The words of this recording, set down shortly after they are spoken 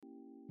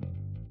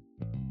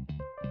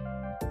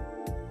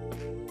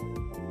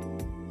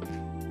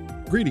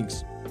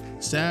Greetings,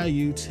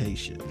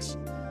 salutations.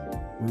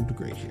 Rube the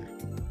Great here.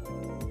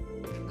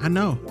 I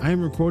know I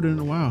haven't recorded in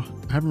a while.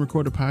 I haven't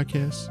recorded a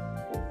podcast.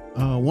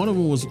 One of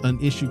them was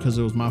an issue because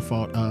it was my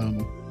fault.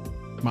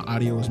 My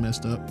audio was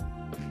messed up.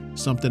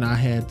 Something I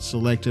had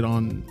selected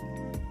on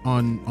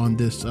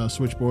this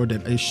switchboard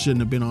that it shouldn't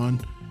have been on,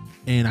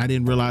 and I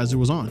didn't realize it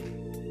was on.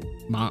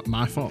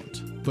 My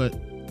fault. But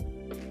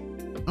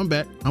I'm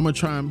back. I'm gonna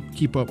try and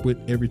keep up with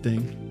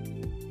everything.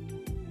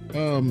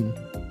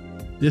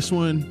 This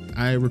one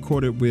I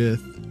recorded with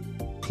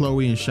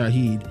Chloe and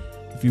Shahid.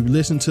 If you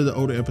listen to the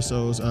older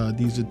episodes,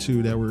 these are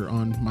two that were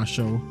on my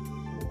show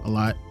a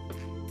lot,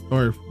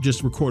 or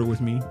just recorded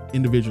with me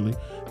individually.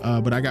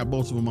 But I got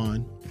both of them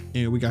on,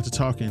 and we got to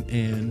talking.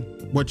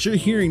 And what you're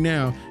hearing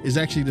now is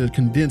actually the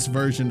condensed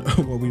version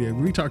of what we did.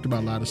 We talked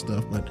about a lot of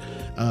stuff, but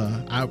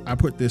I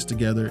put this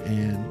together,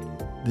 and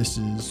this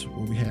is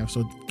what we have.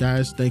 So,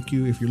 guys, thank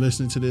you. If you're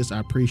listening to this, I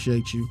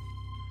appreciate you.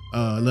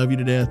 Love you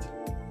to death.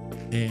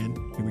 And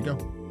here we go.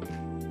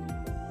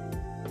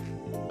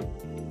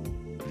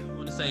 I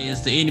want to say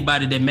is to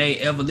anybody that may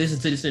ever listen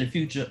to this in the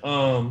future,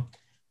 for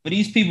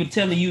these people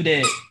telling you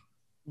that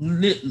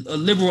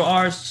liberal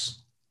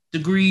arts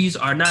degrees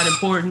are not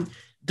important,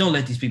 don't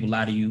let these people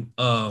lie to you.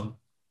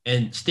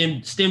 And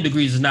STEM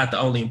degrees is not the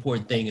only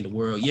important thing in the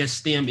world. Yes,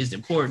 STEM is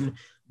important,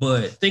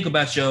 but think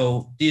about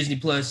your Disney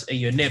Plus and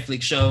your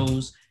Netflix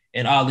shows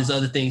and all these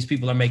other things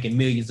people are making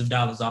millions of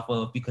dollars off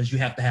of, because you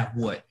have to have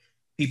what?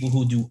 People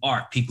who do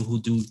art, people who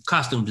do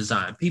costume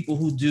design, people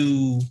who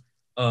do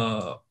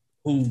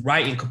who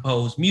write and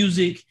compose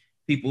music,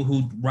 people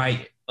who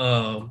write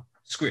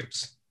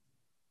scripts.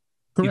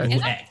 Correct.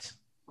 People who act.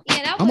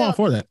 Yeah, I'm all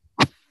for that.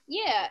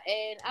 Yeah,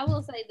 and I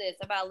will say this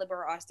about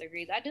liberal arts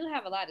degrees. I do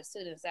have a lot of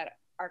students that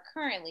are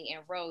currently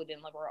enrolled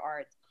in liberal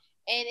arts,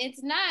 and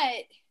it's not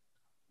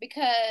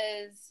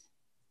because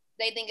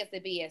they think it's a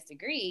BS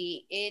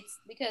degree. It's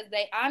because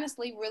they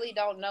honestly really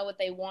don't know what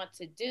they want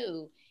to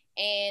do.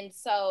 And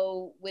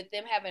so with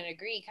them having a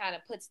degree kind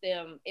of puts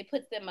them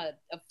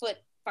a foot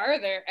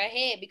further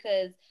ahead,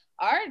 because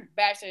our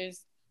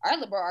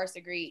liberal arts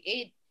degree,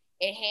 it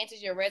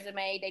enhances your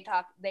resume.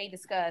 They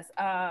discuss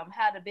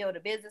how to build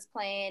a business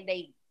plan.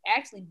 They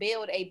actually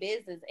build a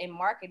business and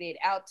market it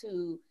out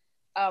to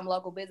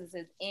local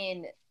businesses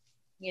in,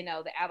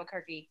 the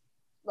Albuquerque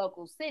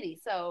local city.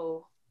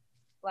 So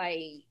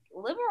like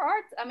liberal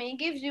arts, I mean, it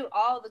gives you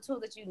all the tools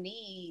that you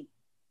need,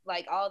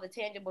 like all the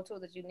tangible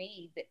tools that you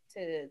need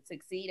to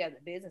succeed as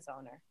a business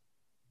owner.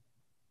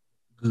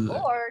 Good.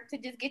 Or to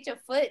just get your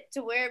foot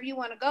to wherever you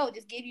want to go,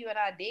 just give you an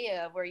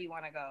idea of where you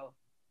want to go.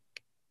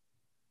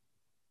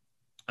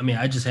 I mean,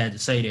 I just had to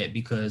say that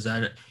because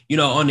on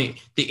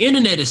the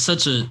internet is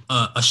such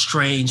a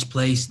strange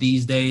place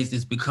these days.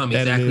 It's become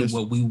exactly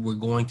what we were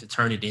going to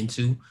turn it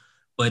into,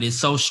 but it's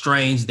so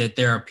strange that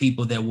there are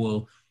people that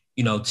will,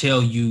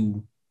 tell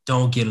you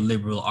don't get a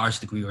liberal arts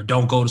degree or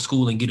don't go to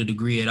school and get a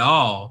degree at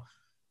all.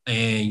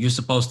 And you're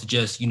supposed to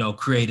just,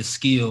 create a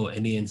skill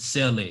and then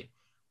sell it,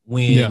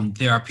 when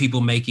there are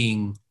people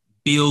making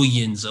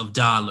billions of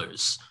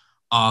dollars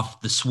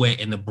off the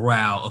sweat and the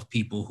brow of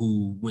people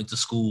who went to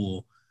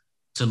school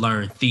to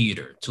learn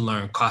theater, to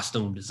learn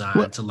costume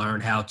design, to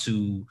learn how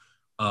to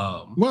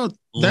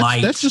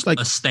that's just like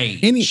a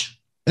stage.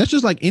 That's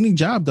just like any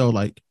job though.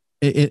 Like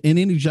in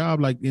any job,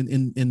 like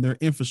in their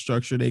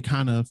infrastructure, they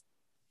kind of,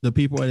 the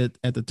people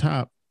at the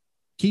top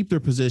keep their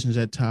positions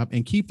at top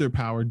and keep their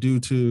power due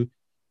to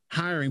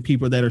hiring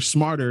people that are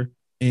smarter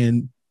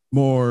and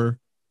more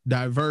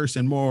diverse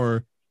and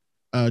more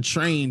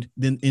trained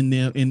than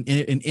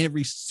in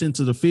every sense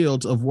of the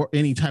fields of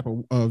any type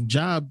of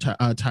job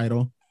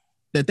title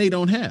that they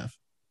don't have.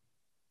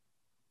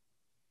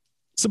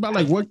 It's about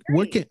like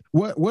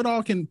what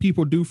all can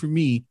people do for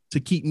me to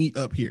keep me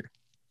up here,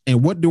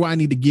 and what do I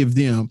need to give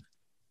them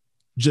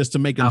just to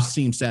make them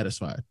seem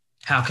satisfied?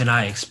 How can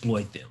I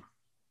exploit them?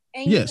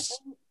 And yes.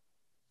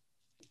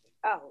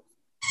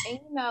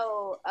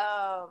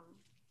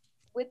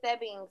 With that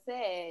being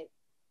said,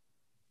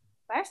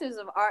 bachelors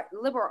of art,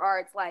 liberal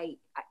arts, like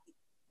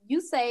you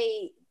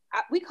say,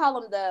 we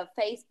call them the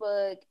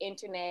Facebook,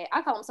 internet.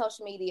 I call them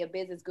social media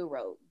business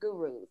gurus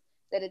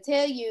that'll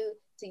tell you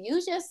to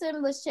use your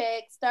stimulus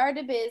check, start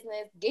a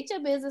business, get your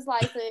business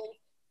license,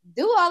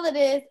 do all of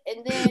this,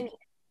 and then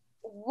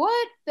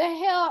what the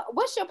hell?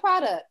 What's your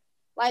product?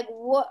 Like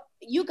what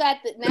you got?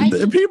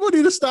 People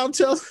need to stop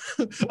telling.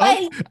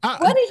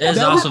 That's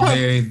also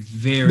very,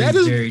 very,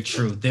 very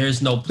true.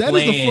 There's no plan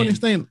that is the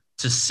funniest thing.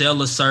 To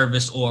sell a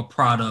service or a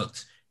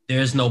product.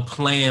 There's no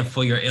plan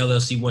for your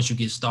LLC once you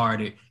get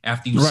started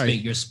after you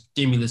spent your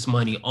stimulus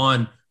money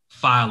on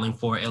filing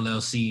for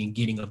LLC and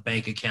getting a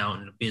bank account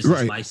and a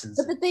business license.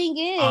 But the thing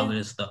is, all of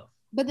this stuff.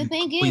 But the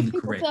thing is,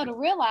 people fail to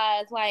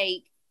realize,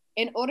 like,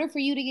 in order for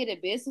you to get a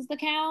business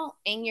account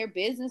in your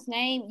business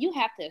name, you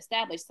have to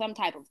establish some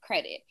type of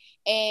credit.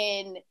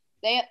 And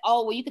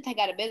you could take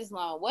out a business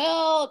loan.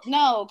 Well,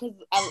 no, because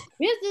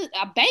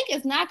a bank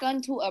is not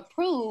going to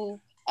approve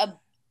a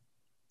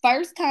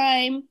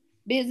first-time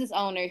business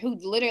owner who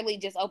literally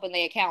just opened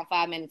their account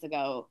 5 minutes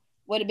ago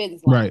with a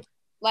business loan. Right.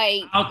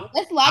 Like,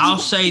 let's I'll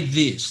say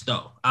this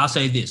though. I'll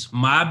say this.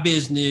 My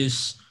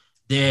business,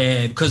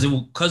 that because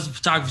the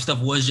photography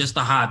stuff was just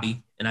a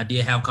hobby, and I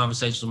did have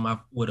conversations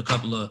with a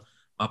couple of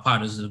my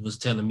partners that was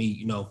telling me,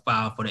 you know,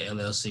 file for the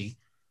LLC.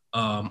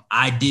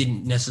 I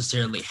didn't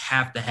necessarily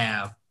have to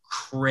have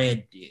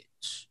credit.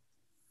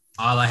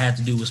 All I had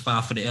to do was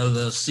file for the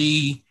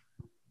LLC,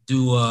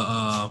 do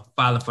a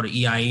filing for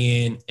the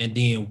EIN, and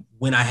then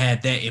when I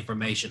had that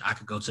information, I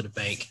could go to the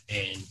bank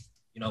and,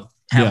 you know,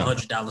 have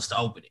 $100 to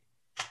open it.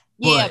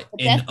 But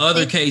in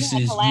other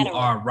cases, you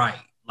are right.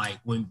 Like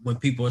when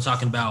people are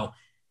talking about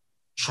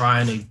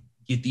trying to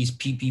get these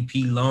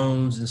PPP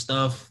loans and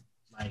stuff,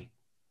 like.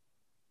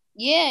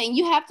 Yeah, and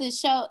you have to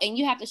show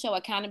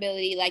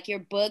accountability, like your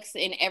books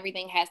and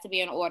everything has to be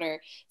in order.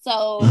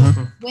 So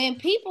when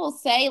people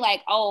say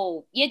like,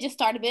 oh, yeah, just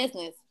start a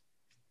business,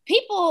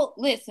 people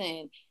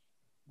listen.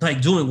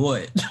 Like doing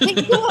what?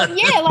 Like,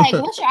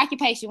 what's your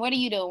occupation? What are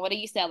you doing? What are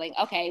you selling?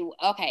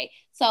 Okay.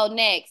 So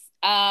next,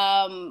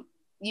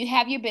 you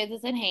have your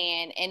business in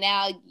hand, and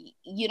now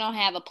you don't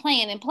have a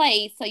plan in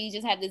place, so you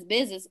just have this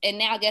business, and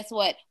now guess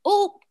what?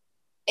 Oop,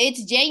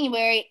 it's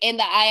January, and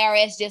the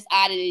IRS just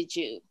audited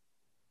you.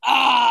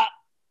 Now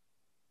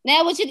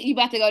what you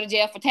about to go to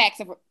jail for tax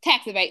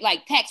evade,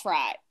 like tax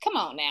fraud? Come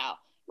on now,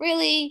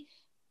 really?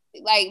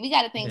 Like we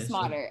got to think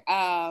smarter.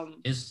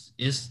 It's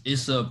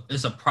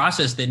a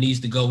process that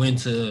needs to go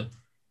into,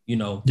 you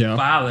know,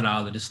 filing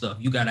all of this stuff.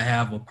 You got to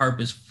have a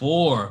purpose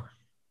for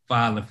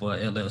filing for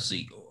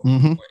LLC.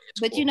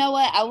 But you know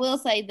what? I will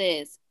say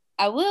this.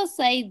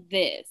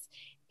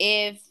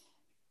 If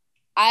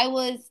I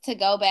was to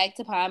go back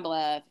to Pine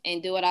Bluff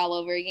and do it all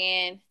over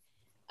again,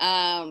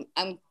 I'm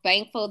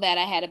thankful that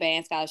I had a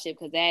band scholarship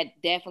because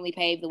that definitely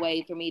paved the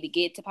way for me to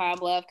get to Pine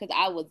Bluff because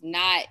I was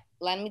not,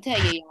 let me tell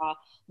you, y'all,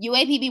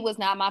 UAPB was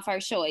not my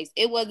first choice.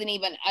 It wasn't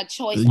even a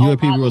choice.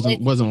 UAPB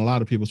wasn't a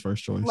lot of people's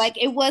first choice.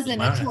 Like it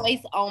wasn't a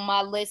choice on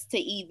my list to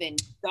even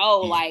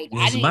go. Like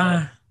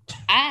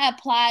I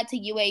applied to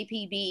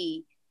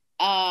UAPB.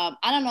 I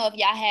don't know if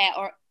y'all had,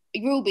 or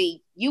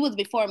Ruby, you was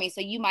before me, so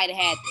you might have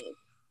had this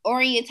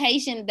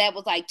orientation that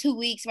was like 2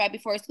 weeks right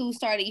before school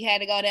started. You had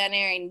to go down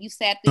there and you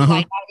sat through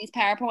like all these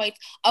PowerPoints.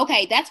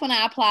 Okay, that's when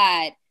I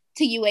applied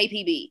to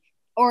UAPB.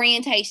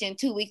 Orientation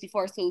 2 weeks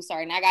before school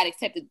started, and I got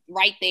accepted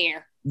right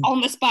there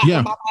on the spot.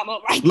 Yeah,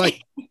 right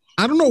like there.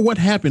 I don't know what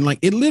happened. Like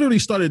it literally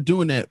started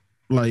doing that.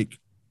 Like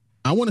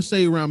I want to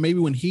say around maybe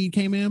when he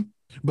came in,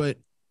 but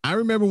I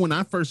remember when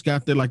I first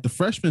got there, like the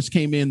freshmen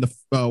came in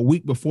the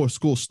week before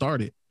school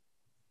started,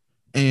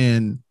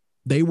 and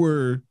they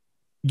were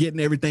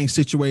getting everything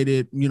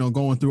situated, you know,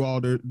 going through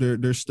all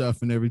their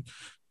stuff and everything.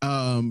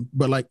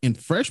 But like in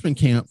freshman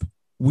camp,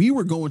 we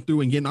were going through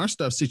and getting our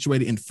stuff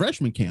situated in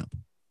freshman camp.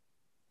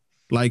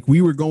 Like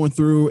we were going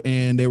through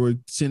and they were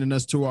sending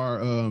us to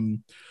our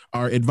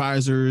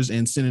advisors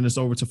and sending us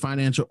over to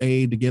financial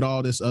aid to get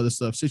all this other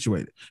stuff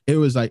situated. It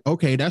was like,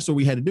 okay, that's what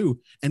we had to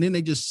do. And then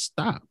they just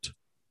stopped.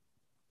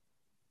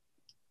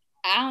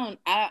 I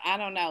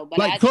don't know. But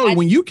like Chloe,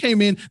 when you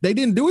came in, they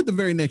didn't do it the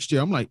very next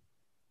year. I'm like,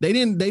 they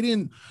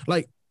didn't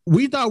like,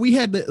 we thought we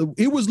had to,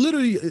 it was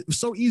literally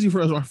so easy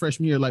for us our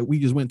freshman year. Like we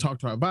just went and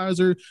talked to our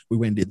advisor. We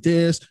went and did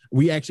this.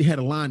 We actually had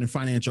a line in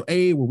financial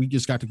aid where we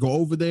just got to go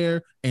over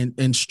there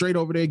and straight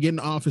over there, get in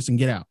the office and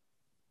get out.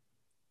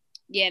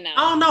 Yeah, no.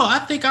 I don't know. I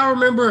think I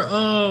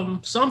remember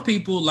some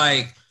people,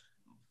 like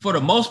for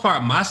the most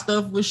part, my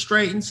stuff was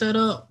straight and set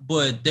up,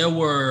 but there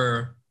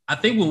were, I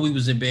think when we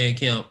was in band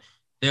camp,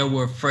 there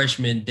were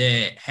freshmen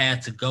that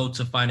had to go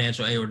to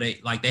financial aid, or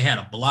they had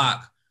a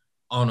block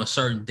on a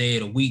certain day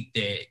of the week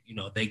that, you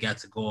know, they got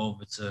to go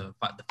over to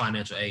the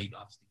financial aid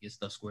office to get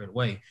stuff squared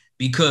away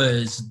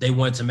because they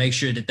wanted to make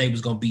sure that they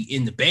was going to be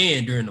in the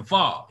band during the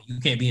fall.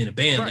 You can't be in the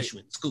band unless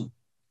you're in school.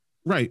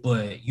 Right.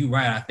 But you're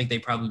right. I think they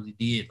probably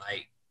did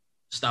like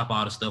stop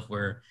all the stuff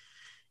where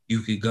you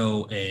could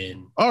go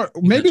and. Or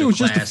maybe it was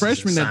just the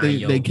freshmen that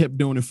they kept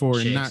doing it for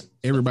and not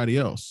everybody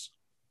else.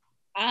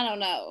 I don't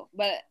know.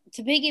 But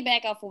to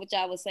piggyback off of what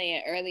y'all was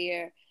saying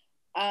earlier,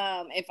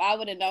 if I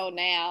would have known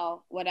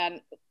now what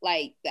I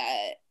like,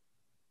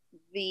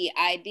 the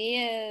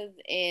ideas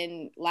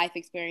and life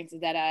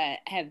experiences that I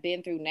have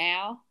been through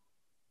now,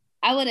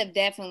 I would have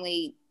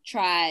definitely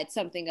tried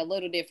something a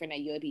little different at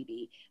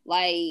UAPB.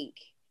 Like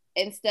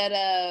instead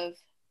of,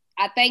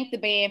 I thank the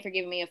band for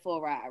giving me a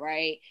full ride,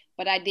 right?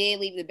 But I did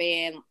leave the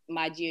band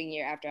my junior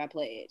year after I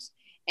pledged.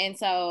 And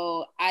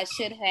so I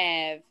should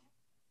have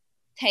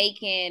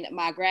taken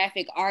my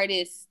graphic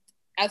artist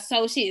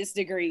associate's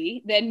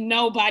degree that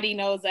nobody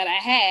knows that I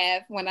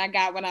have when I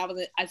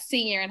was a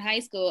senior in high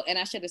school, and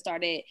I should have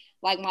started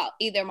like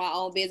either my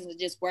own business or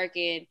just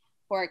working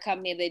for a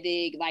company that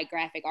did like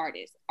graphic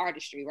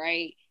artistry,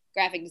 right?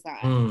 Graphic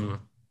design.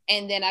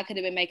 And then I could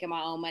have been making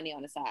my own money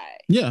on the side.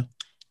 Yeah.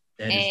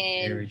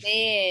 And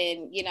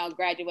then, you know,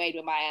 graduate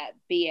with my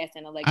BS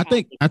in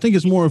electronics. I think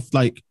it's more of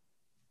like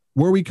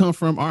where we come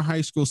from, our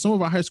high school, some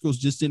of our high schools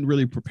just didn't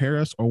really prepare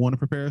us or want to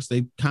prepare us.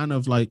 They kind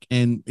of like,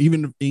 and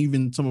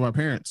even some of our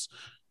parents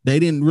They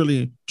didn't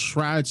really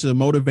try to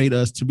motivate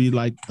us to be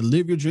like,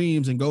 live your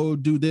dreams and go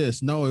do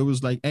this. No, it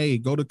was like, hey,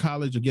 go to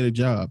college or get a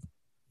job.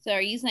 So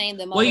are you saying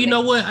the Well, you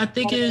know what? I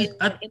think is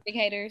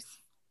indicators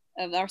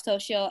of our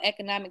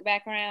socio-economic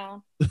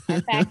background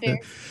are factors?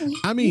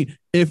 I mean,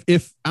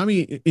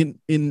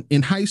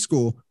 in high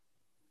school,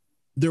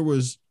 I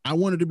was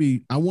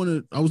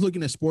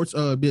looking at sports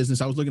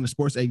business. I was looking at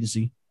sports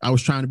agency. I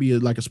was trying to be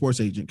like a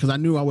sports agent because I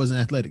knew I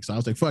wasn't athletic. So I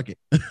was like, fuck it.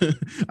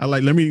 I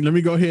like, let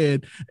me go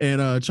ahead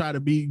and try to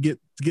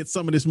get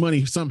some of this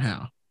money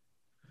somehow.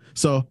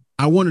 So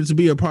I wanted to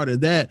be a part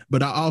of that,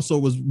 but I also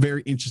was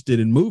very interested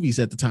in movies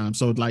at the time.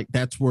 So like,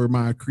 that's where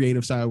my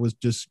creative side was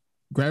just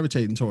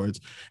gravitating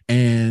towards.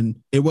 And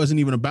it wasn't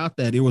even about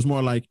that. It was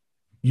more like,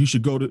 when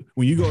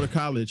you go to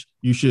college,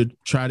 you should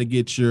try to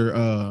get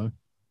your,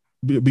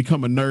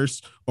 become a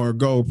nurse or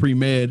go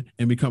pre-med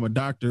and become a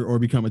doctor or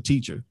become a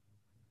teacher.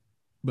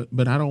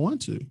 But I don't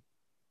want to.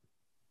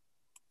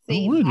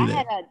 See,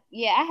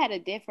 I had a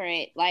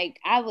different, like,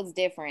 I was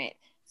different.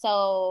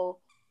 So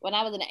when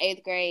I was in the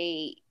 8th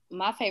grade,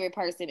 my favorite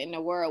person in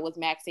the world was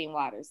Maxine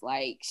Waters.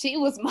 Like, she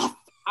was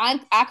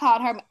I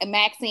called her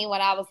Maxine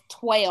when I was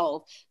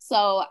 12.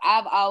 So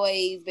I've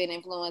always been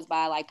influenced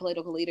by like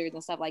political leaders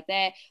and stuff like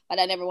that, but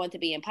I never wanted to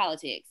be in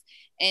politics.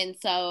 And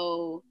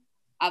so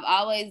I've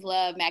always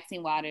loved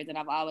Maxine Waters and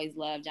I've always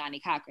loved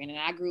Johnny Cochran. And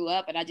I grew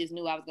up and I just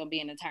knew I was going to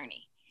be an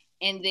attorney.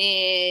 And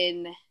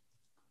then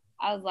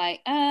I was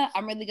like,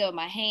 I'm really good with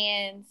my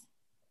hands,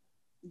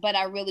 but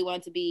I really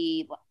wanted to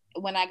be,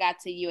 when I got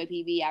to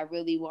UAPB, I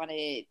really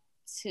wanted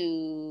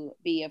to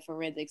be a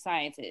forensic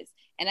scientist.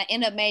 And I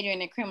ended up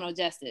majoring in criminal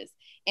justice.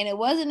 And it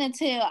wasn't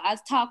until I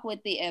talked with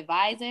the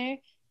advisor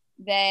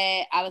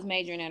that I was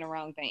majoring in the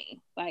wrong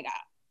thing. Like,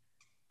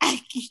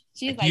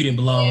 she's like, you didn't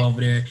belong over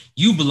there.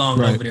 You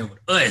belong over there with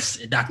us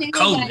and Dr.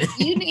 Coleman. Like,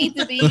 you need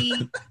to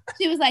be.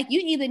 She was like,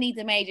 you either need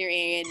to major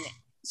in.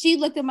 She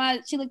looked at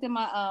my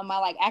my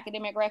like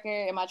academic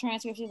record and my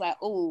transcript. She was like,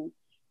 oh,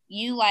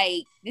 you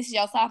like, this is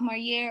your sophomore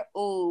year.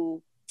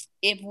 Oh,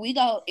 if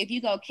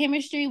you go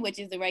chemistry, which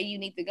is the way you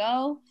need to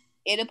go,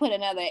 it'll put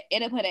an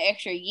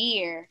extra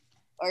year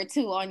or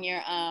two on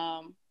your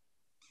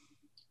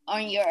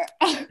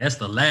that's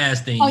the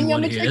last thing you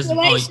want to hear.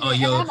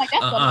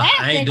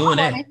 I ain't doing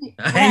that.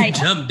 I ain't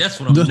jumping. That's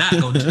what I'm not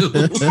gonna do.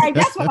 Right,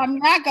 that's what I'm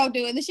not gonna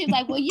do. And then she's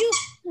like,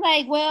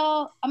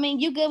 well, I mean,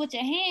 you good with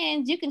your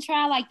hands. You can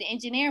try like the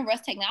engineering,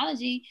 Rust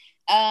Technology.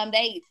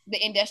 The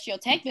industrial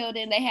tech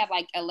building, they have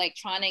like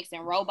electronics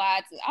and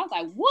robots. I was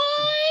like,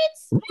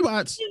 what?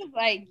 Robots? She was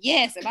like,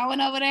 yes. And I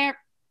went over there.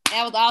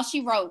 That was all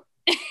she wrote.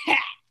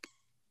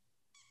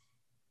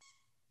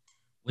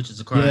 Which is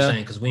a crying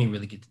shame because we ain't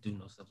really get to do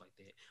no stuff like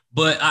that.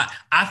 But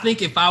I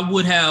think if I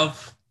would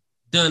have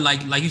done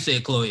like you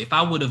said, Chloe, if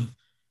I would have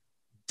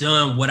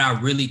done what I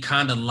really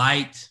kind of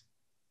liked,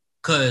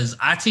 because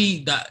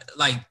IT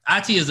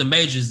as a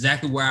major is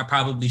exactly where I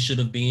probably should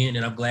have been,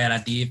 and I'm glad I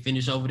did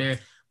finish over there.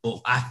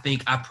 But I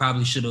think I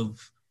probably should have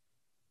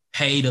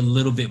paid a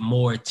little bit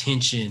more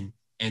attention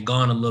and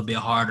gone a little bit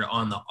harder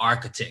on the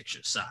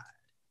architecture side.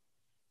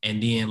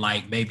 And then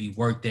like maybe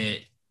worked at,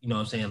 you know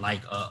what I'm saying,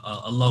 like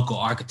a local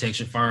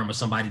architecture firm or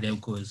somebody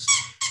that was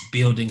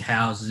building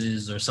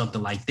houses or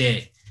something like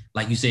that.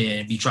 Like you said,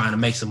 and be trying to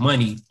make some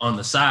money on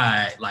the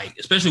side. Like,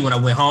 especially when I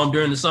went home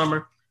during the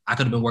summer, I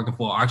could have been working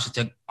for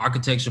an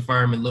architecture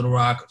firm in Little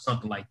Rock or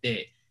something like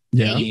that.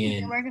 Yeah, you could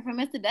have been working for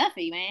Mr.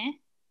 Duffy, man.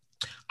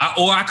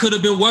 Or I could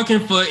have been working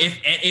for,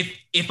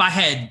 if I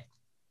had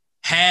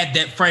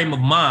that frame of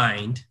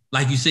mind,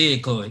 like you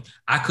said, Chloe,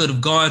 I could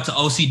have gone to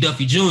OC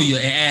Duffy Jr.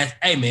 and asked,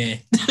 hey, man.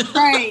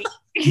 Right.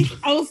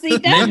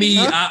 OC Duffy.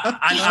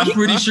 I'm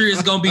pretty sure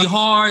it's going to be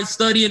hard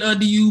studying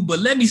under you, but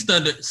let me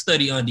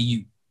study under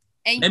you.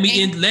 Let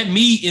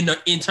me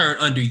intern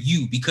under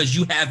you because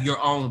you have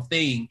your own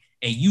thing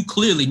and you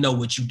clearly know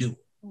what you do.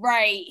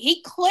 Right.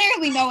 He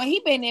clearly know it. He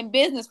been in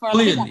business for a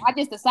long time. I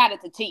just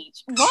decided to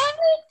teach. What?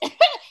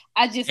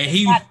 I just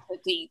decided to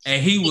teach.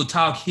 And he will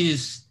talk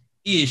his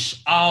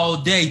ish all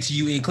day to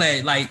you in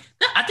class. Like,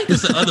 I think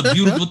that's the other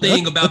beautiful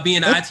thing about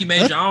being an IT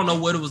major. I don't know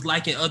what it was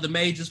like in other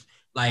majors,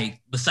 like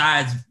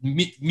besides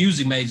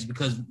music majors,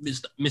 because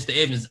Mr.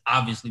 Evans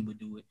obviously would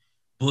do it.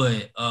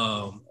 But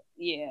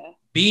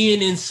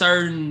being in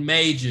certain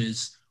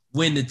majors,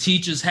 when the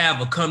teachers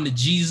have a come to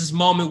Jesus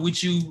moment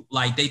with you,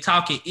 like they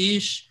talking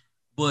ish,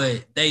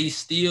 but they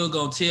still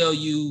gonna tell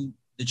you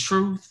the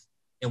truth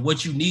and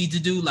what you need to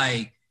do.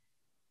 Like,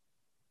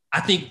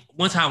 I think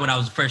one time when I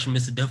was a freshman,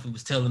 Mr. Duffy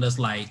was telling us,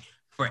 like,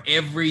 for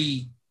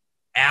every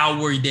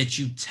hour that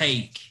you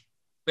take,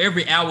 for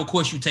every hour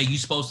course you take, you're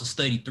supposed to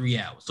study 3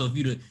 hours. So if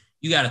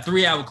you got a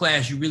 3 hour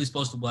class, you're really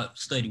supposed to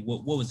study,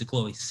 what was it,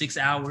 Chloe? 6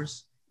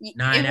 hours?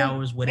 9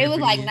 hours, whatever. It was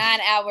like 9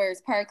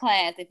 hours per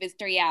class if it's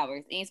 3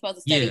 hours. And you're supposed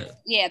to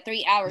study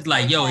 3 hours. It's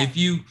like, yo, class.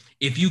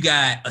 if you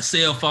got a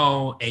cell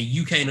phone and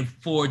you can't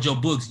afford your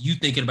books, you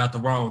thinking about the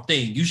wrong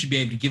thing. You should be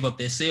able to give up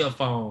that cell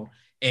phone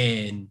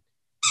and,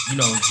 you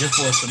know, just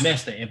for a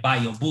semester and buy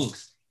your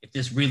books if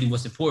this really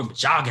was important.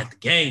 But y'all got the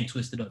game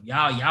twisted up.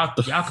 Y'all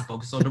can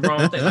focus on the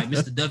wrong thing. Like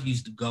Mr. Duff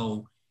used to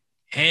go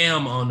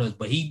ham on us,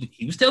 but he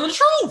was telling the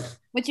truth.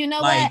 But you know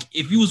like, what?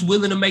 If you was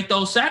willing to make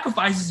those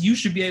sacrifices, you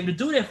should be able to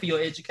do that for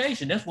your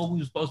education. That's what we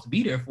were supposed to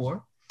be there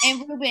for. And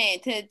Ruben,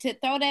 to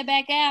throw that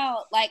back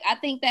out, like, I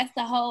think that's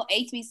the whole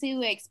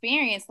HBCU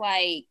experience.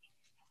 Like,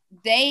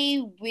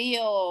 they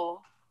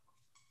will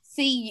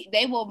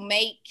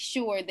make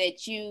sure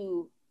that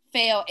you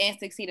fail and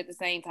succeed at the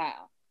same time.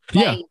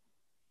 Like,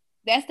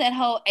 that's that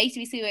whole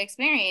HBCU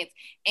experience.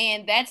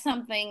 And that's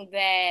something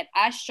that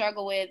I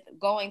struggle with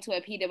going to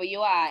a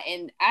PWI.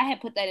 And I had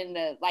put that in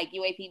the like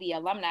UAPB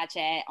alumni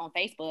chat on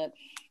Facebook.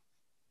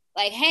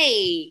 Like,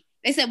 hey,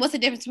 they said, what's the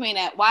difference between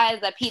that? Why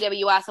is that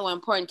PWI so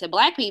important to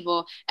Black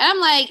people? And I'm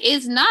like,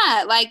 it's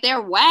not. Like,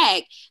 they're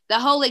whack. The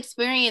whole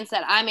experience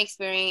that I'm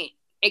experiencing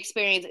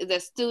is a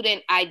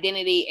student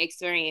identity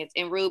experience.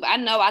 And Rube, I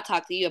know I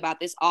talk to you about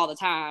this all the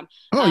time.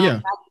 Yeah.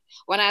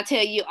 When I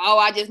tell you, oh,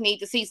 I just need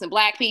to see some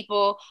Black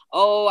people.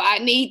 Oh, I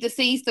need to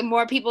see some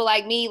more people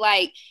like me.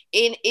 Like,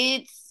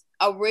 it's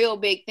a real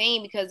big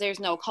thing because there's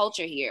no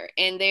culture here.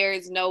 And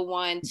there's no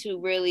one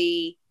to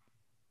really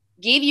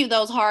give you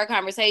those hard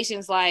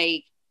conversations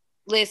like,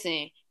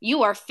 listen,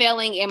 you are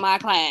failing in my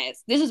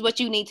class. This is what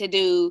you need to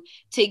do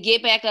to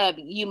get back up.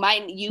 You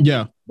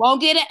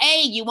won't get an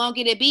A, you won't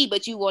get a B,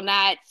 but you will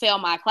not fail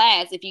my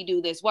class if you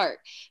do this work.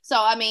 So,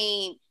 I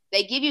mean,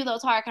 they give you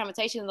those hard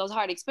conversations, those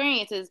hard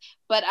experiences,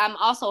 but I'm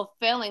also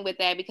failing with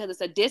that because it's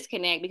a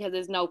disconnect because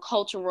there's no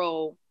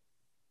cultural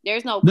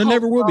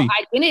never will be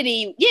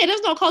identity. Yeah,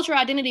 there's no cultural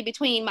identity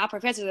between my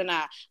professors and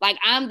I. Like,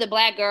 I'm the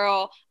Black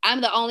girl.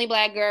 I'm the only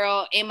Black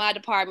girl in my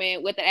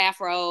department with an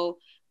afro.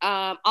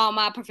 All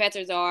my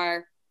professors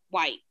are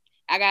white.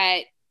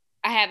 I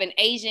have an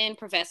Asian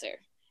professor,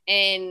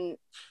 and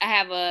I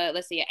have an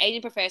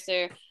Asian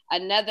professor,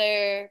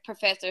 another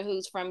professor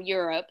who's from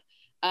Europe,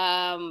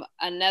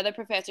 another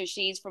professor,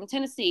 she's from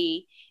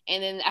Tennessee,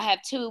 and then I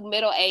have two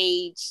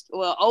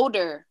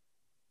older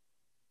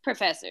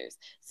professors.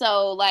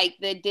 So, like,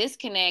 the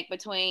disconnect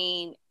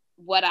between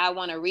what I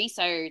want to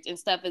research and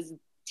stuff is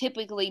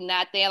typically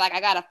not there. Like,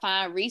 I gotta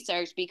find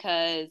research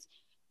because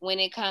when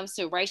it comes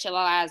to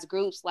racialized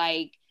groups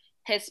like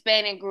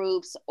Hispanic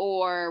groups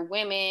or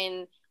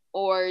women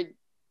or,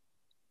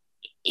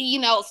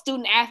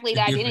 student athlete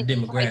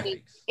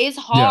identity, it's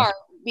hard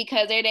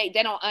because they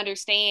don't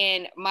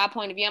understand my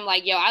point of view. I'm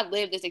like, yo, I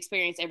live this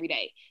experience every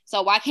day.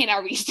 So why can't I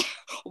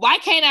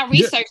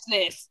research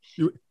this?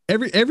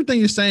 Everything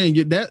you're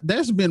saying,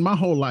 that's been my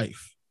whole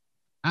life.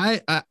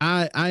 I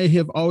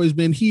have always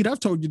been I've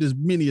told you this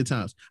many a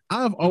times.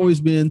 I've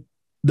always been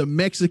the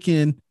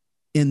Mexican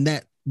in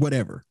that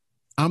whatever.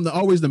 I'm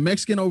always the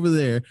Mexican over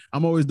there.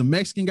 I'm always the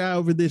Mexican guy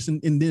over this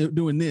and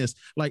doing this.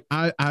 Like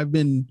I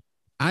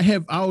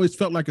always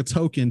felt like a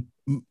token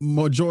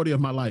majority of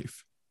my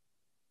life.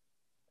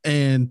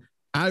 And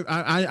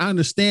I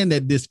understand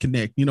that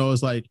disconnect.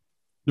 It's like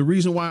the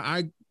reason why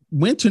I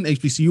went to an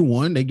HBCU,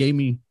 one, they gave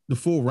me the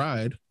full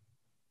ride,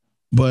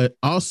 but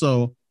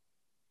also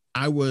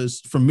I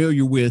was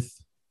familiar with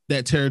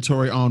that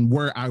territory on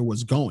where I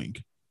was going.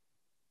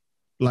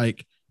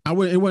 Like it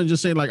wasn't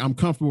just saying like I'm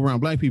comfortable around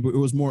Black people. It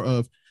was more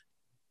of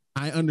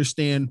I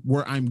understand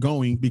where I'm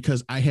going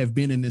because I have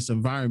been in this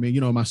environment.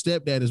 My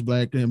stepdad is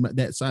Black, and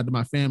that side of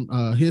my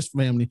his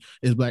family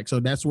is Black, so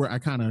that's where I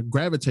kind of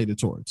gravitated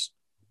towards.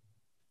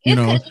 It's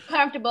because you're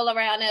comfortable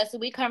around us, so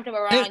we comfortable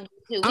around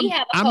you too. We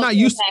have a cultural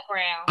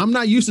background. I'm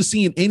not used to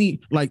seeing any,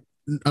 like,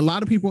 a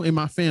lot of people in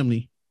my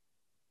family,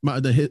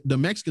 the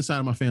Mexican side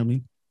of my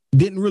family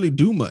didn't really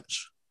do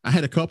much. I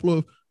had a couple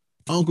of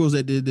uncles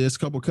that did this, a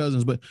couple of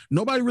cousins, but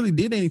nobody really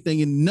did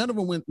anything, and none of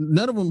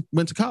them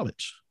went to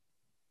college.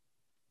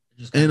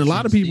 And a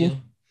lot of people,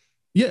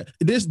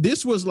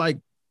 this was like,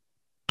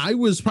 I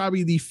was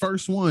probably the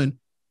first one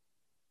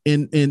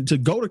and to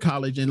go to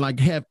college and like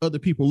have other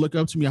people look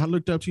up to me. I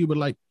looked up to you, but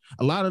like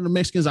a lot of the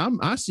Mexicans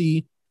I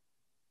see,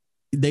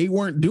 they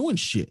weren't doing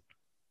shit.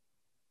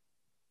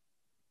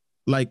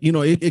 Like,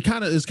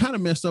 it's kind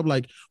of messed up.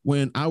 Like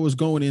when I was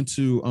going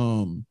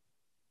into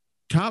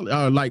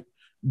college, like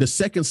the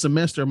second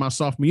semester of my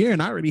sophomore year,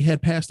 and I already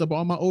had passed up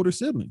all my older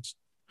siblings.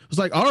 It's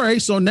like, all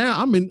right, so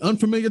now I'm in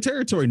unfamiliar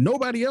territory.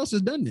 Nobody else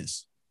has done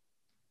this.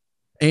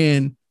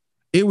 And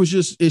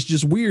it's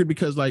just weird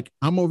because like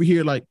I'm over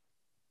here like,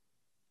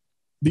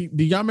 do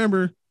y'all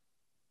remember?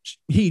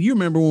 You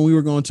remember when we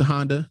were going to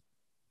Honda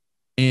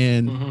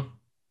and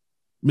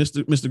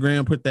Mr.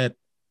 Graham put that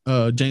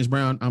James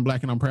Brown, I'm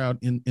Black and I'm Proud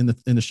in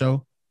the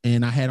show,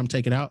 and I had him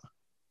take it out.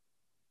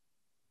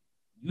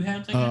 You had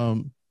him take it out?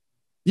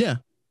 Yeah,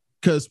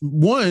 because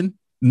one,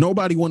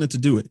 nobody wanted to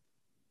do it.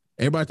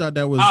 Everybody thought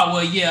that was. Oh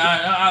well,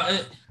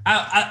 yeah.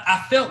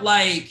 I felt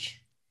like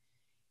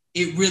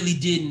it really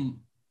didn't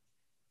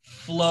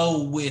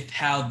flow with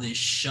how the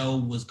show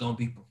was going to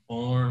be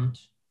performed.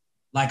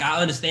 Like,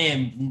 I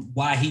understand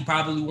why he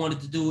probably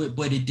wanted to do it,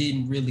 but it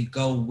didn't really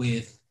go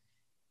with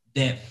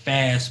that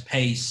fast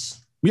paced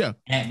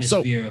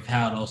atmosphere of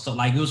how those. So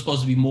like it was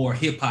supposed to be more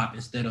hip hop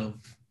instead of.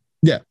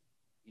 Yeah.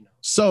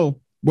 So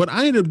what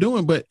I ended up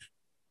doing, but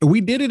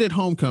we did it at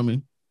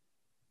homecoming.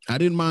 I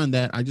didn't mind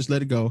that. I just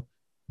let it go.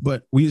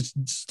 But we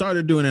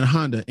started doing it in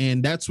Honda,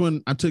 and that's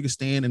when I took a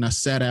stand and I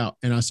sat out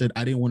and I said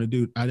I didn't want to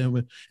do it. I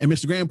didn't. And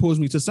Mr. Graham pulls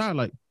me to the side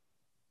like,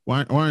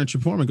 why aren't you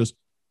performing? Because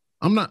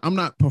I'm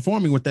not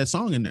performing with that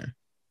song in there.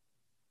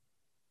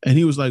 And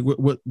he was like,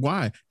 what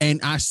why?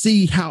 And I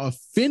see how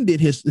offended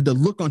the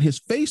look on his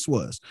face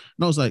was.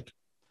 And I was like,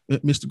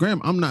 Mr.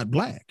 Graham, I'm not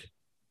black.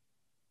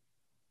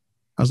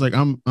 I was like,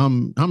 I'm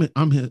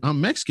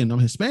Mexican, I'm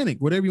Hispanic,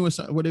 whatever you want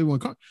to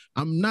call it.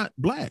 I'm not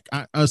black.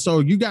 So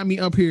you got me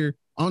up here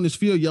on this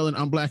field yelling,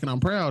 I'm black and I'm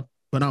proud,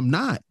 but I'm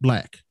not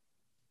black.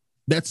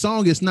 That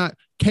song is not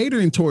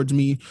catering towards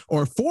me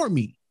or for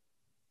me.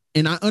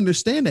 And I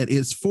understand that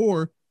it's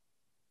for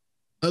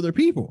other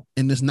people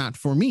and it's not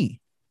for me.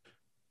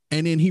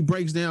 And then he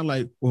breaks down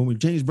like, well, when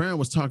James Brown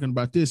was talking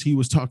about this, he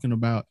was talking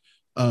about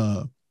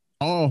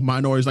all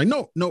minorities. Like,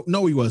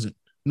 no, he wasn't.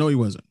 No, he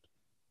wasn't.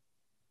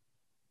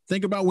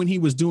 Think about when he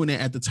was doing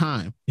it at the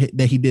time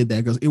that he did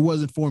that, because it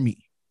wasn't for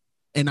me.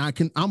 And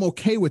I'm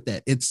okay with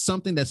that. It's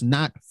something that's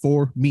not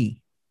for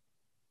me.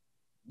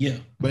 Yeah.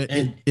 But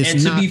and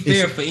to be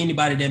fair for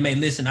anybody that may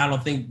listen, I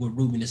don't think what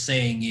Ruben is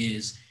saying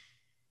is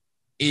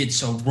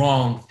it's a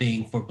wrong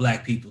thing for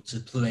black people to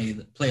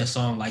play a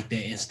song like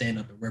that and stand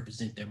up and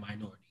represent their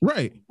minority.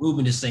 Right. What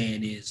Ruben is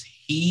saying is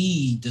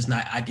he does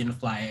not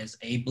identify as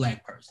a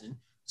black person.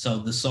 So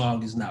the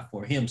song is not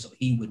for him. So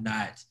he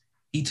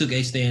took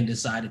a stand,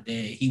 decided that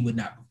he would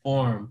not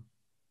perform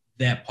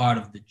that part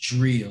of the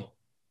drill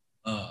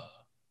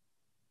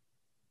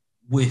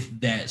with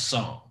that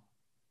song.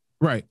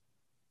 Right.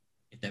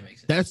 If that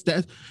makes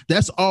sense.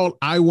 That's all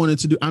I wanted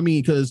to do. I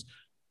mean, because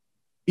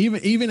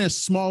even as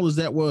small as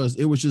that was,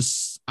 it was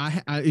just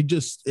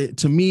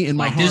to me in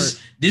my like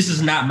heart. This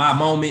is not my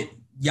moment.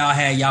 Y'all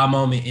had y'all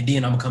moment, and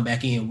then I'm gonna come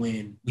back in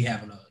when we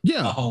having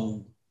a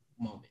whole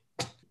moment.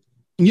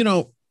 You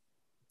know,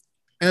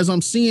 as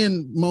I'm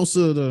seeing most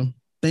of the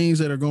things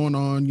that are going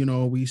on, you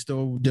know, we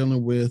still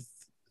dealing with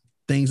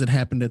things that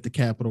happened at the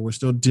Capitol. We're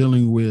still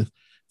dealing with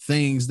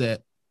things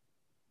that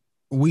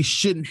we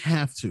shouldn't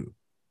have to.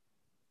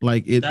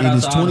 Like it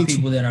is 20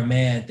 people that are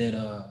mad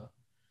that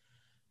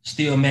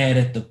still mad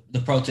at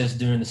the protests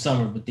during the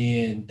summer, but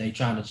then they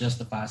trying to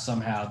justify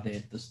somehow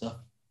that the stuff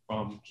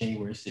from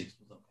January 6th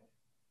was okay.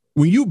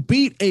 When you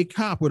beat a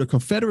cop with a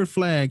Confederate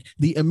flag,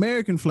 the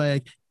American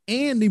flag,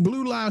 and the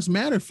Blue Lives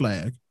Matter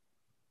flag,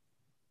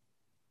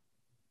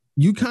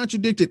 you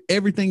contradicted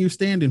everything you're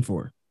standing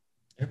for.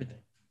 Everything.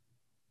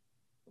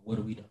 What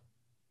do we do?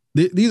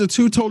 These are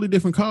two totally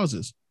different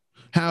causes.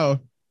 How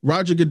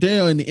Roger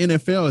Goodell in the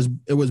NFL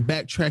was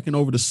backtracking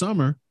over the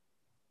summer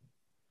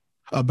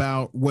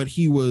about what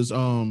he was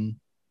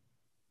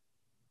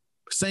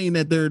saying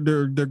that they're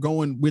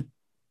going with,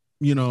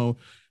 you know,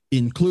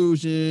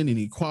 inclusion and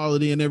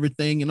equality and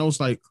everything. And I was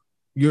like,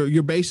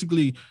 you're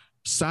basically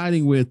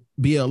siding with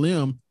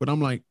BLM, but I'm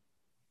like,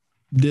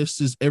 this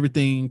is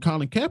everything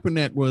Colin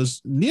Kaepernick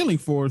was kneeling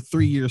for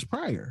 3 years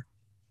prior.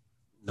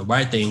 The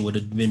right thing would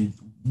have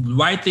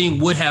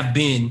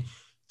been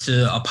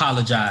to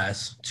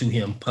apologize to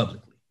him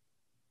publicly.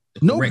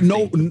 No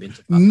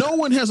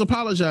one has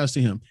apologized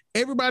to him.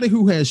 Everybody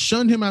who has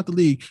shunned him out the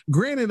league,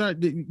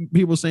 granted,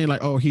 people saying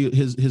like, oh,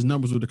 his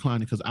numbers were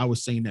declining, because I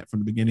was saying that from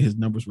the beginning, his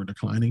numbers were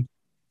declining.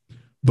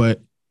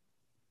 But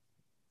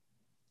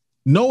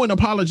no one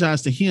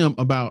apologized to him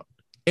about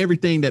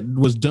everything that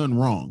was done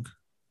wrong.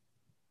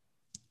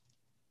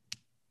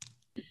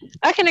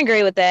 I can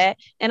agree with that.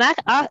 And I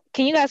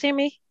can you guys hear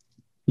me?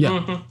 Yeah.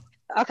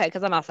 Mm-hmm. Okay,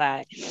 because I'm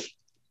outside.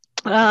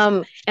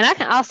 And I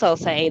can also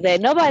say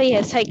that nobody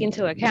has taken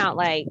into account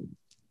like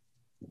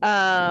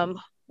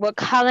what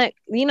Colin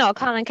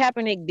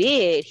Kaepernick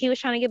did. He was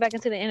trying to get back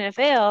into the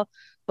NFL,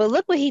 but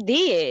look what he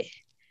did.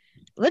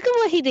 Look at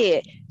what he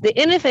did. The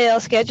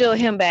NFL scheduled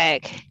him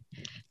back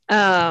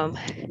to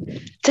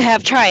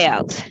have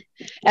tryouts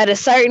at a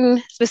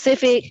certain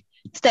specific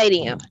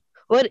stadium.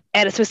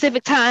 At a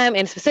specific time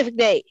and a specific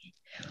date.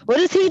 What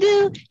does he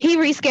do? He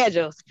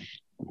reschedules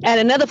at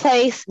another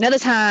place, another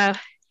time,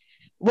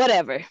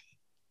 whatever.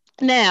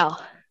 Now,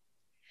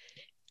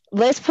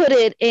 let's think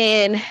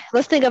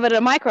of it at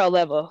a micro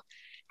level.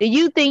 Do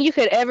you think you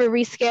could ever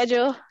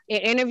reschedule an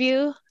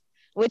interview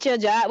with your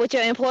job, with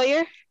your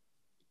employer?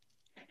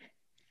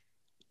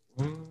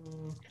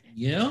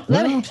 Yeah.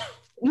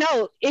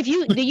 No, do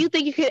you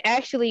think you could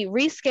actually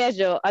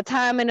reschedule a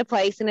time and a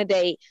place and a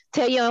date,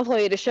 tell your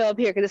employer to show up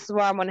here because this is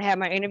where I'm going to have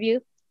my interview?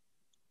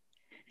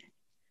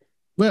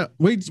 Well,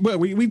 we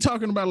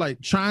talking about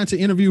like trying to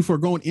interview for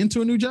going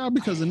into a new job,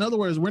 because in other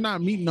words, we're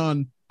not meeting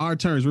on our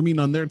terms, we're meeting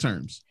on their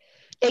terms.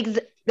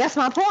 That's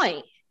my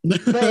point.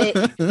 But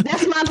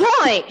that's my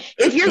point.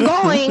 If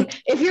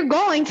you're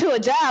going to a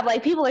job,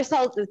 like people are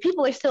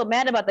still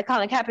mad about the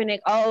Colin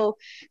Kaepernick. Oh,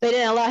 they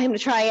didn't allow him to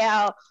try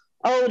out.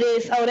 Oh,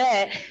 this, oh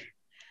that.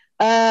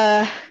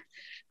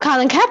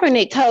 Colin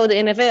Kaepernick told the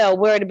NFL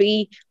where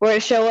to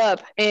show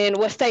up and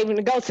what stadium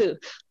to go to.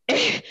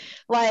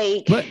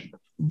 Like,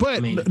 but I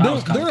mean, there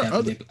are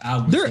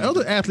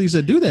other athletes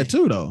that do that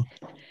too, though.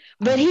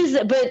 But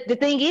the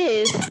thing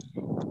is,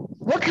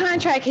 what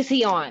contract is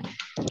he on?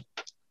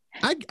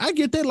 I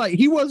get that. Like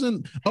he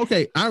wasn't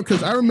okay.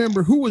 Because I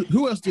remember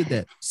who else did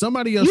that?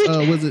 Somebody else.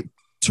 Was it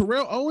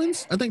Terrell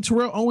Owens? I think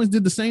Terrell Owens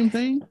did the same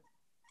thing.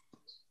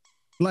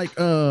 Like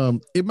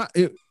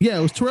it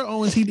was Terrell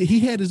Owens. He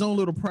had his own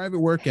little private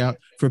workout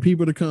for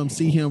people to come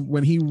see him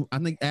when I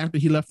think after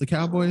he left the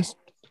Cowboys,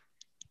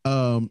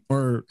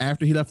 or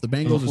after he left the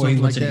Bengals, before he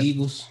went to the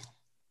Eagles.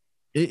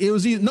 It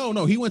was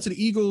no, he went to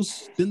the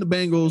Eagles, then the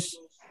Bengals,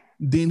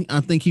 then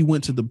I think he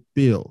went to the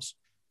Bills.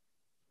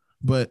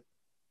 But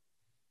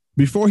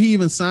before he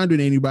even signed with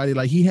anybody,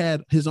 like he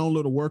had his own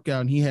little workout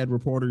and he had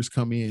reporters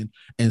come in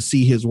and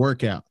see his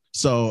workout.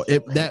 So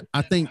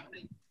I think.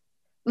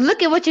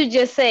 Look at what you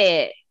just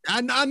said.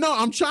 I know.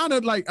 I'm trying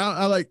to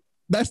I like.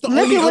 That's the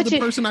only other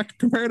person I can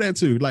compare that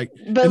to. Like,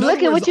 but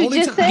look at what you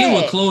just said. I get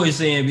what Chloe's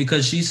saying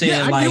because she's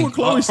saying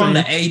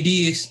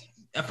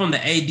from the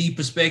AD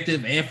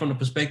perspective and from the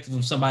perspective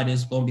of somebody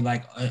that's going to be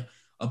like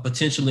a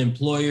potential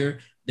employer,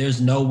 there's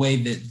no way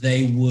that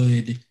they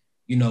would,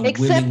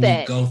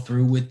 willingly go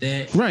through with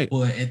that. Right.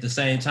 But at the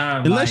same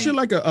time, unless you're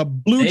like a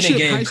blue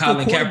chip high school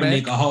quarterback, Colin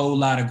Kaepernick a whole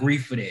lot of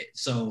grief for that.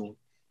 So.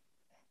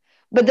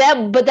 But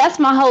that's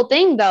my whole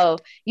thing, though.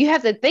 You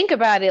have to think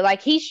about it.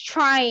 Like he's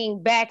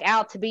trying back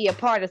out to be a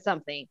part of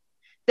something.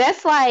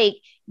 That's like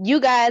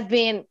you guys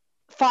being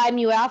Phi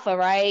Mu Alpha,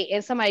 right?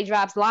 And somebody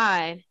drops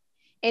line,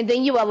 and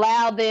then you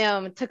allow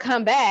them to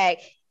come back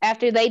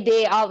after they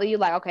did all of you.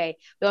 Like, okay,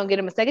 we're gonna give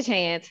them a second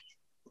chance.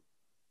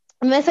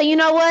 And then say, you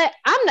know what?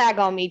 I'm not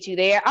gonna meet you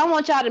there. I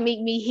want y'all to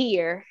meet me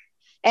here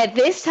at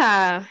this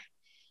time,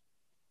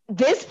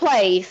 this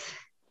place,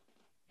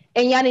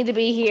 and y'all need to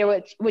be here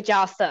with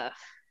y'all stuff.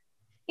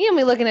 You know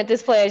me looking at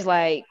this player's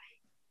like,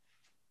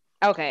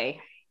 okay,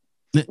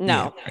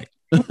 no.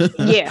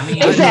 Yeah,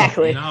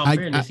 exactly. In all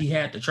fairness, he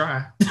had to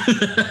try.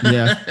 He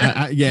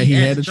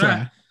had to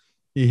try.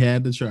 He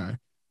had to try.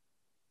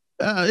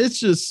 It's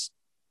just,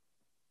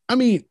 I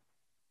mean,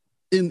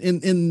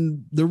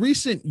 in the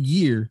recent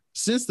year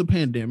since the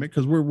pandemic,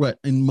 because we're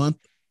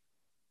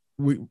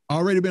we've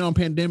already been on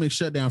pandemic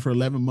shutdown for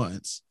 11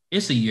 months.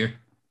 It's a year.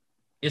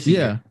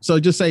 Year. So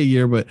just say a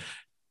year, but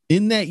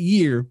in that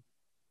year,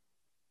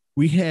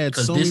 we had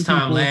because this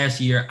time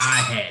last year I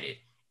had it.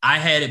 I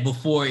had it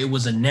before it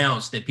was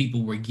announced that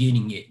people were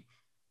getting it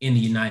in the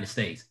United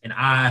States, and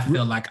I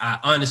felt like I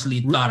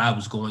honestly thought I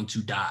was going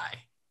to die.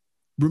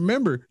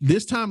 Remember,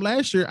 this time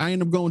last year, I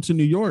ended up going to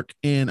New York,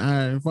 and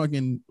that's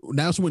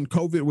when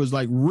COVID was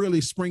like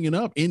really springing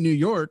up in New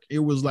York. It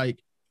was like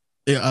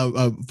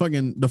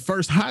the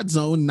first hot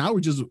zone. Now we're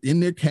just in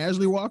there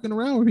casually walking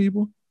around with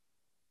people.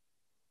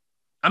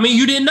 I mean,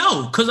 you didn't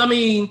know because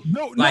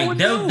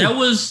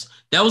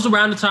that was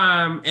around the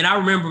time, and I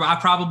remember I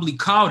probably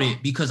caught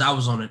it because I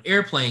was on an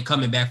airplane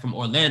coming back from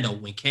Orlando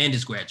when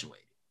Candace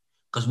graduated.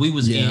 Because we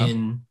was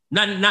in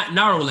not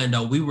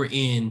Orlando, we were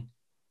in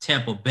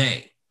Tampa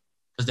Bay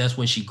because that's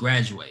when she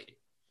graduated.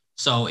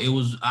 So it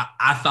was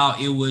I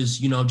thought it was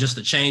just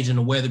a change in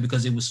the weather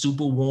because it was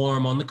super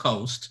warm on the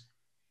coast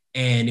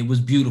and it was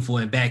beautiful,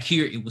 and back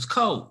here it was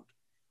cold.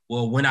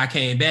 Well, when I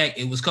came back,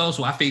 it was cold,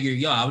 so I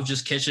figured I was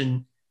just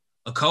catching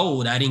a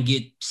cold. I didn't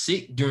get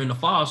sick during the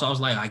fall, so I was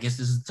like, I guess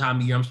this is the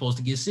time of year I'm supposed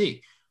to get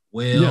sick.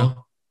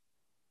 Well,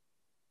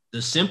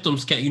 the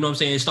symptoms came,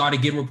 it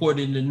started getting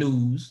reported in the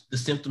news. The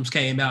symptoms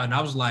came out, and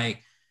I was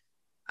like,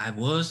 I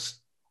was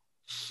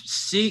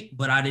sick,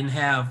 but I didn't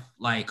have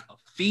like a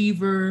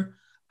fever.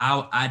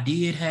 I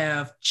did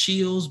have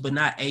chills, but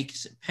not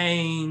aches and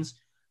pains.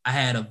 I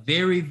had a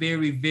very,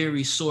 very,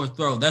 very sore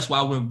throat. That's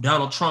why when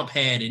Donald Trump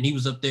had it, and he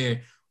was up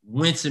there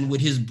wincing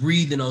with his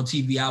breathing on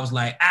TV, I was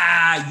like,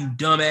 you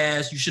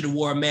dumbass, you should have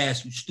wore a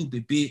mask, you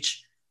stupid bitch.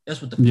 That's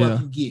what the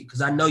fuck you get.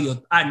 Because I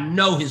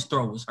know his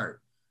throat was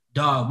hurt.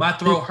 Dog, my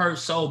throat hurt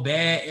so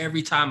bad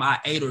every time I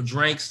ate or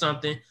drank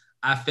something.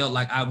 I felt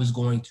like I was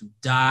going to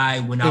die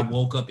when I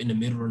woke up in the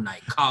middle of the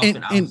night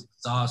coughing. I was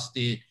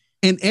exhausted.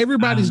 And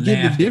everybody's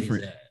getting it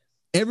different.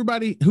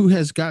 Everybody who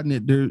has gotten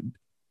it,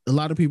 a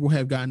lot of people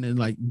have gotten it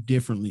like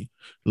differently.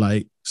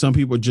 Like some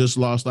people just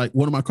lost, like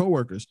one of my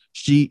coworkers,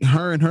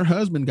 her and her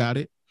husband got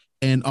it,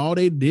 and all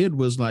they did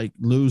was like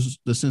lose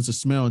the sense of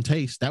smell and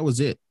taste. That was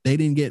it. They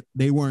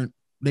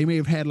may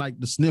have had like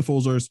the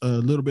sniffles or a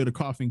little bit of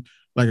coughing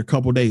like a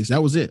couple days.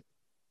 That was it.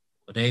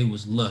 But they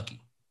was lucky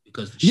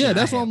because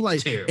that's what I'm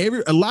like.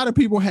 A lot of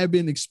people have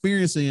been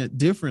experiencing it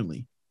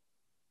differently.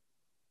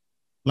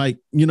 Like,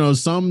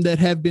 some that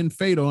have been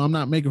fatal. I'm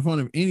not making fun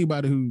of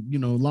anybody who,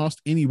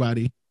 lost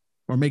anybody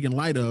or making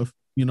light of,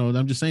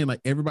 I'm just saying like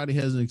everybody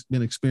has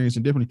been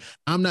experiencing differently.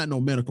 I'm not no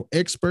medical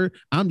expert.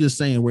 I'm just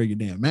saying wear your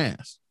damn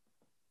mask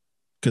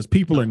because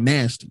people are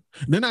nasty.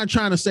 They're not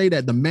trying to say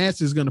that the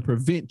mask is going to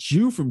prevent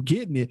you from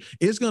getting it.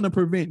 It's going to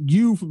prevent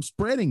you from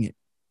spreading it.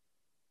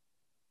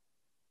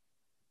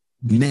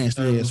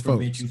 Nasty ass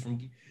folks.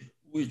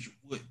 Which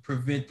would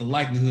prevent the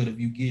likelihood of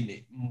you getting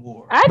it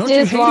more. I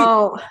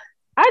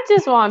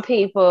just want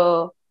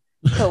people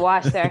to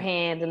wash their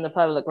hands in the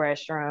public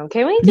restroom.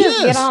 Can we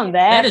just get on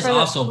that? That is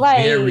also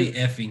very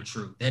effing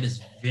true. That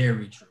is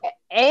very true.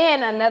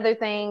 And another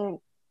thing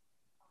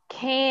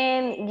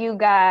can you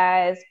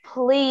guys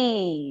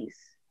please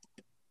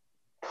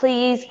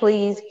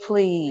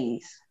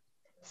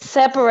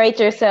separate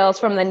yourselves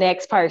from the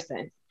next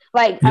person?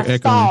 Like You're a echoing.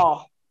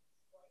 stall.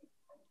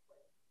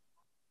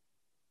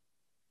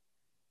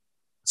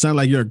 Sound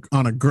like you're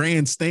on a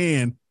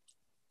grandstand.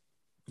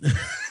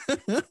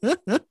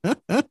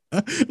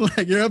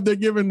 Like you're up there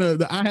giving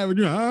the I have a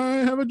dream. I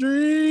have a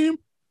dream.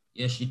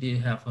 Yes, she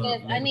did have her.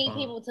 Yes, I need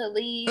megaphone. people to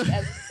leave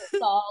as a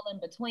stall in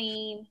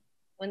between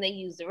when they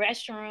use the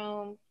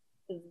restroom.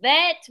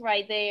 That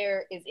right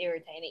there is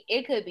irritating.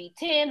 It could be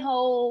 10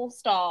 whole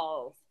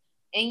stalls,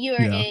 and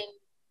you're Yeah. in.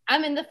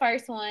 I'm in the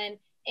first one,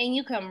 and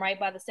you come right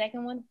by the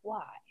second one.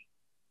 Why?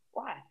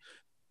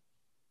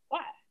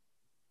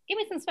 Give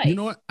me some space. You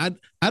know what?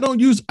 I don't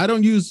use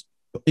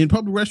in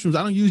public restrooms.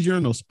 I don't use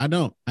urinals. I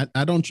don't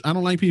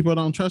like people. I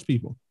don't trust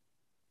people.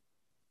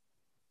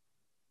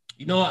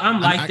 You know,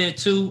 I'm like that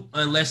too,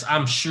 unless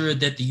I'm sure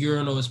that the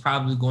urinal is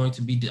probably going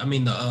to be. I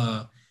mean,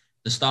 the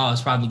stall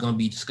is probably going to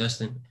be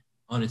disgusting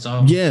on its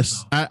own. Yes,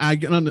 so. I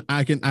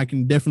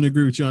can definitely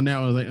agree with you on that.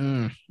 I was like,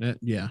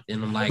 yeah.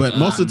 And I'm like, but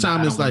most of the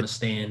time it's like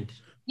stand.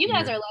 You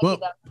guys are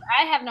lucky though.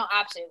 I have no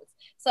options,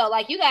 so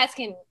like you guys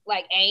can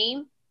like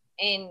aim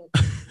and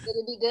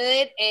it'll be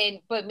good.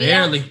 But me,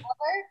 barely.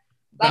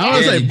 I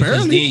was like barely.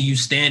 Because then you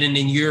standing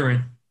in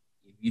urine.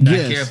 If you're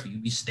not careful, you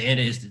be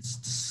standing. It's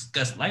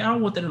disgusting. Like I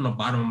don't want that on the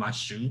bottom of my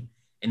shoe,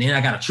 and then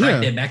I gotta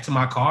track that back to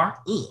my car.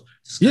 Ugh.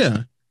 Disgusting.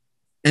 Yeah.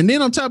 And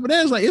then on top of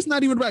that, it's like it's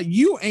not even about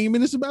you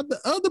aiming; it's about the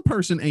other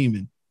person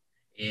aiming.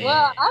 Yeah.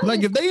 Well,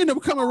 like if they end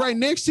up coming right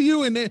next to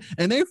you and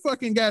they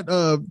fucking got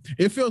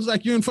it feels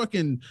like you're in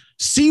fucking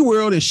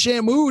SeaWorld and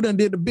Shamu done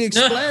did the big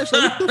splash.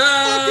 Like, what the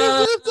fuck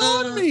is this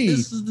on me?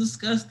 This is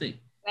disgusting.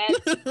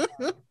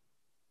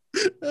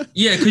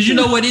 Yeah, because you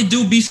know what? It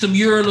do be some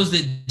urinals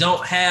that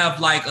don't have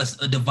like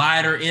a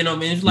divider in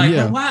them, and it's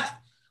like,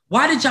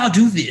 why did y'all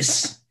do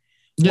this?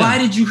 Yeah. Why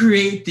did you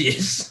create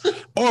this?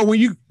 Or when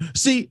you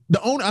see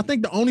I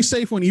think the only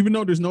safe one, even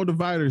though there's no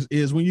dividers,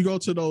 is when you go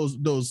to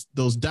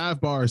those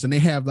dive bars and they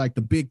have like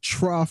the big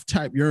trough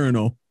type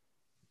urinal.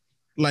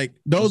 Like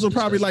those are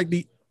probably like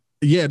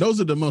those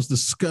are the most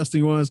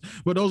disgusting ones,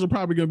 but those are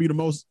probably going to be the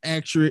most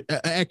accurate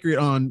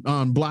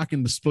on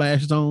blocking the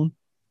splash zone.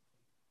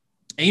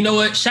 And you know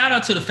what? Shout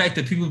out to the fact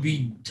that people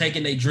be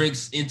taking their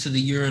drinks into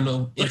the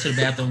urinal, into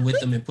the bathroom with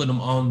them and put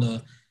them on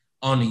the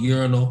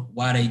urinal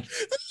while they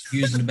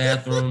using the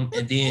bathroom,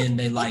 and then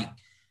they like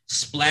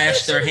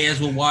splash their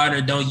hands with water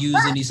and don't use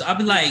any. So I'll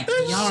be like,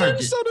 y'all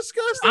are so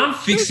disgusting. I'm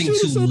fixing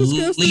to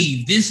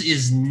leave. This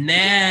is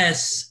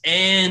nasty.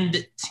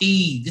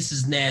 This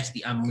is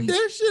nasty. I'm leaving.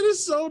 That shit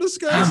is so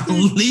disgusting.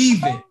 I'm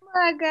leaving. Oh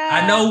my God.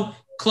 I know,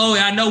 Chloe,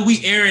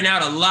 we airing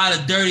out a lot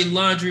of dirty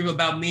laundry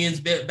about men's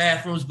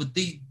bathrooms, but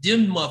they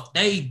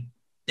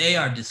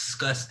are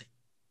disgusting.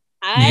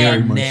 I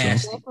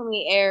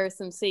definitely air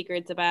some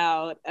secrets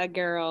about a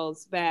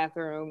girl's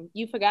bathroom.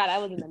 You forgot I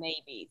was in the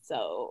Navy,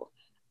 so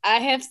I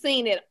have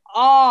seen it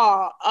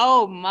all.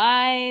 Oh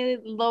my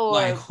Lord.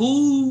 Like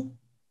who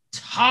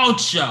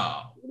taught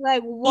y'all?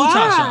 Like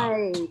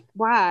why?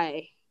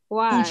 Why?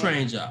 Who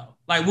trained y'all?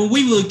 Like when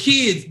we were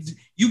kids,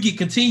 you get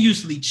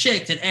continuously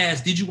checked and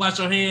asked, did you wash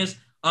your hands?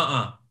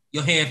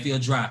 Your hand feel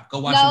dry. Go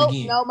wash them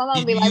again. No, my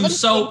mom be like, use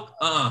soap?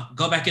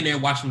 Go back in there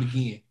and wash them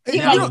again.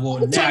 Now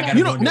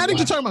that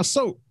you're talking about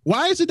soap,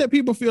 why is it that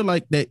people feel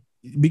like that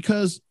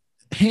because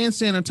hand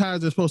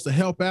sanitizer is supposed to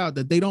help out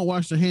that they don't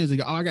wash their hands? They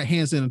go, I got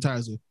hand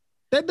sanitizer.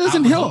 That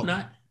doesn't help.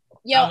 I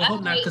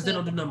hope not, because they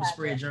don't do nothing to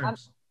spread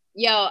germs.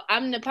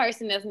 I'm the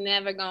person that's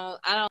never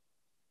gonna.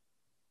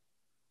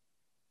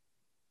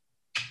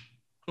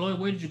 Chloe,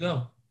 where did you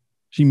go?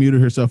 She muted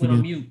herself again.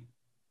 On mute.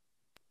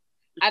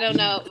 I don't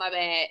know. My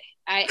bad.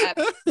 But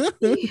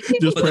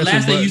the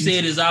last thing you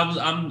said is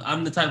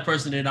I'm the type of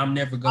person that I'm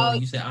never going.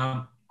 You said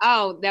I'm.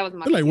 Oh, that was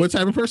my. Like, what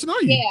type of person are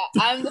you?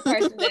 Yeah, I'm the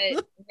person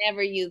that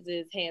never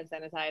uses hand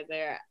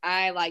sanitizer.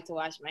 I like to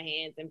wash my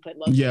hands and put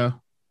lotion. Yeah.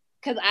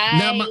 Because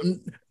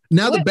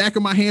now the back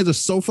of my hands are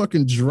so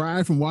fucking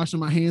dry from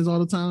washing my hands all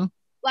the time.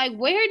 Like,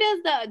 where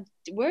do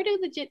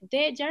the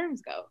dead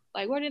germs go?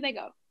 Like, where do they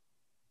go?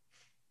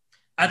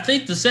 I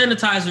think the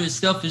sanitizer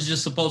itself is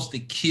just supposed to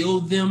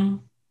kill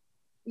them.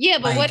 Yeah,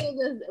 but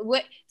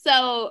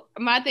so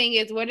my thing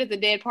is, what are the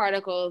dead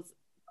particles?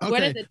 Okay,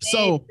 what are the dead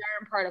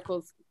germ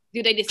particles?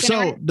 Do they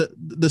disintegrate? So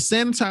the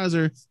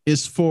sanitizer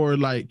is for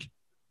like,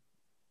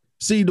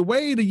 see, the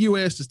way the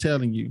US is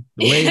telling you,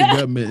 the way the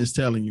government is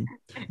telling you,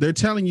 they're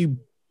telling you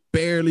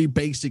barely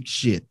basic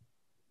shit.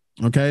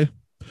 Okay.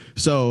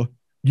 So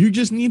you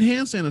just need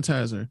hand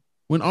sanitizer.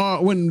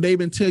 When they've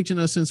been teaching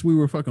us since we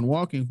were fucking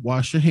walking,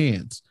 wash your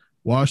hands.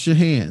 Wash your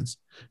hands.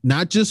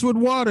 Not just with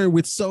water,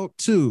 with soap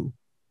too.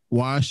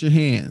 Wash your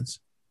hands.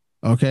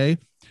 Okay.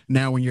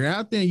 Now, when you're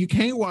out there and you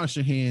can't wash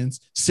your hands,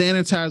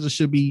 sanitizer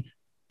should be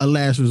a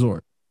last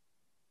resort.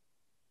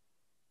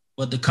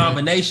 But the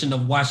combination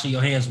of washing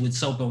your hands with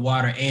soap and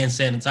water and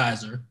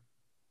sanitizer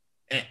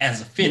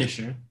as a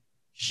finisher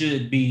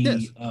should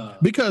be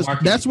because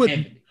that's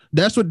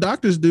what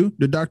doctors do.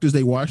 The doctors,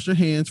 they wash their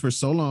hands for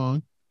so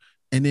long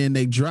and then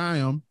they dry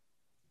them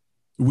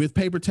with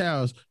paper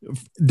towels.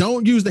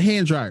 Don't use the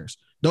hand dryers.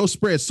 Those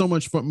spread so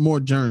much more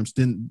germs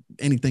than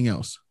anything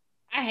else.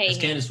 I hate As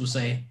Candace would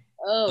say,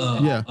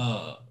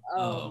 Oh.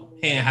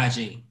 hand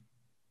hygiene.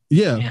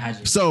 Yeah. Hand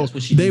hygiene. So That's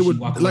what she they do. She would,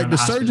 walk like around the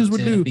hospital surgeons would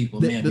telling do.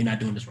 people, "Ma'am, you're not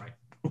doing this right."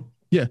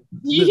 Yeah.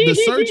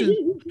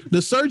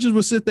 The surgeons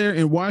would sit there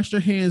and wash their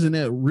hands in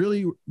that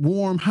really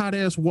warm, hot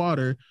ass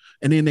water,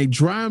 and then they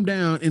dry them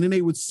down, and then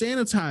they would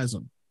sanitize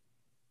them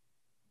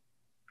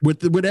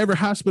with whatever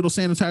hospital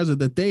sanitizer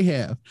that they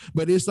have.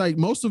 But it's like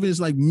most of it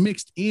is like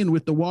mixed in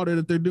with the water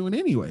that they're doing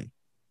anyway.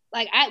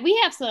 Like we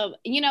have some,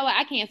 you know what?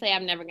 I can't say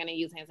I'm never gonna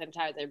use hand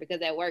sanitizer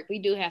because at work we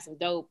do have some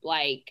dope,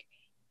 like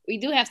we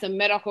do have some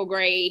medical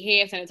grade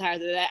hand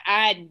sanitizer that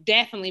I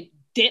definitely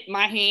dip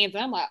my hands.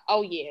 And I'm like,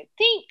 oh yeah,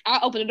 think. I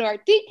open the door,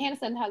 think hand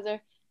sanitizer.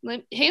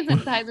 But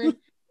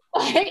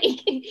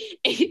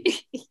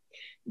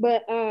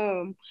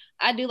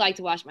I do like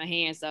to wash my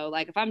hands. So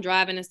like if I'm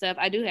driving and stuff,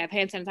 I do have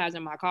hand sanitizer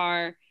in my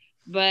car,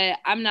 but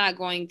I'm not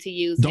going to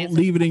use. Don't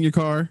leave it in your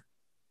car.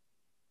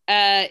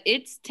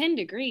 It's 10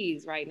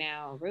 degrees right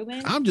now,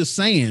 Ruben. I'm just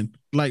saying,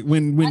 like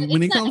when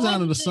it comes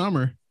out of the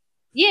summer.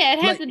 Yeah, it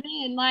hasn't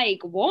been like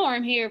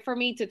warm here for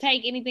me to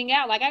take anything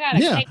out. Like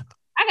I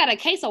got a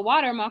case of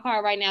water in my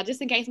car right now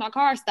just in case my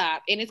car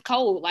stopped and it's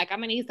cold. Like I'm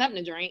gonna need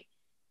something to drink.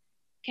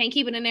 Can't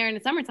keep it in there in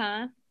the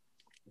summertime.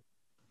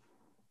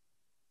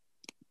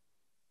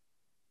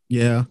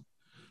 Yeah.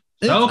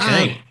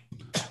 Okay.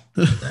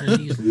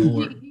 These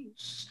lower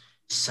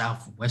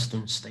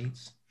southwestern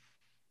states.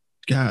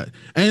 God.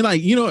 And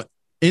like, you know,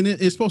 and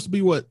it's supposed to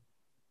be what,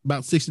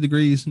 about 60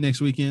 degrees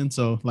next weekend.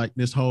 So like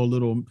this whole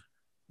little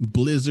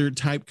blizzard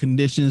type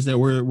conditions that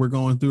we're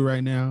going through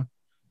right now.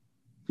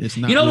 It's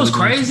not. You know what's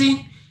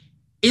crazy?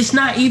 It's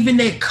not even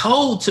that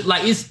cold to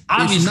like, it's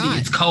obviously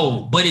it's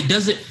cold, but it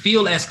doesn't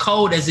feel as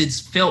cold as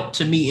it's felt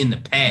to me in the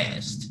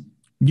past.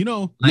 You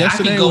know, like I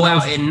can go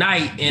out at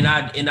night and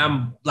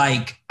I'm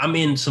like, I'm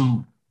in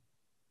some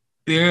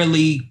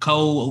barely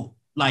cold,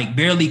 like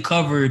barely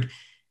covered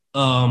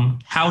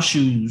house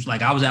shoes.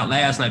 Like I was out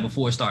last night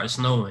before it started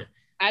snowing.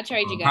 I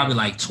trade you guys. Probably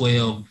like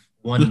 12,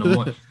 1 in the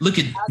morning. Look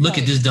at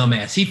this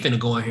dumbass. He finna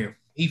go in here.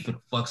 He finna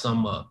fuck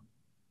something up.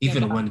 He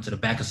finna run into the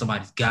back of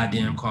somebody's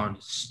goddamn car in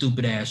this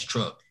stupid ass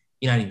truck.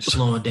 He not even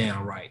slowing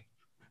down right.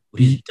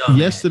 With his dumb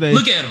yesterday, ass.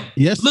 Look at him.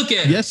 Look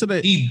at him.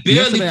 Yesterday, he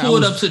barely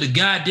pulled up to the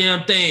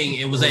goddamn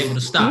thing and was able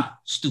to stop.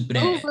 Stupid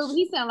ass. Ooh,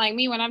 he sound like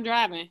me when I'm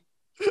driving.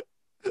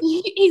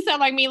 He sound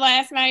like me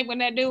last night when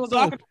that dude was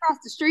walking across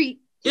the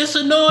street. It's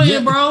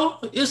annoying, bro.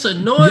 It's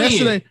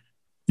annoying.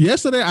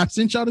 Yesterday, I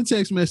sent y'all the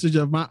text message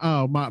of my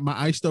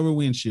iced over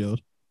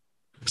windshield.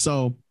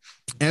 So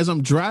as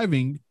I'm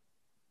driving,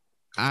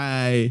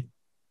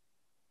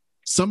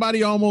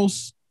 somebody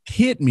almost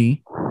hit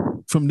me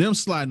from them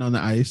sliding on the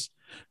ice.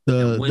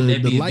 Wouldn't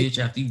that be a bitch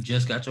after you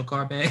just got your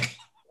car back?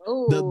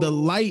 The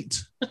light,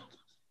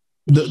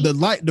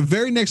 the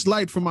very next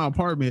light from my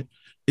apartment,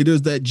 it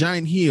was that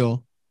giant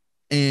hill,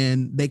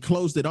 and they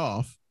closed it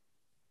off.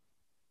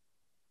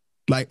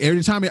 Like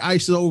every time it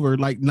ices over,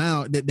 like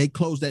now they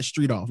close that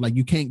street off. Like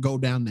you can't go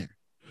down there.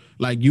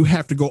 Like you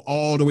have to go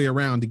all the way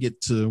around to get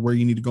to where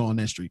you need to go on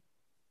that street.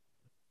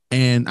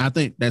 And I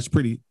think that's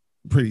pretty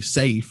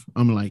safe.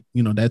 I'm like,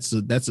 you know, that's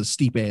a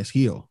steep ass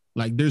hill.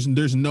 Like there's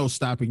no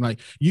stopping. Like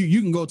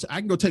you can I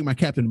can go take my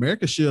Captain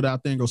America shield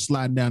out there and go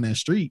sliding down that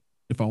street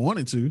if I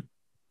wanted to.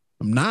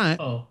 I'm not.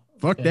 Oh,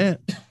 fuck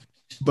that.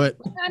 But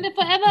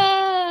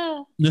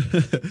forever.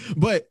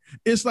 But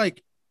it's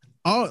like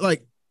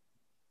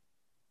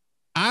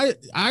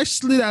I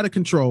slid out of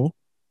control.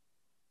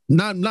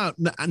 Not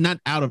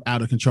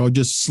out of control,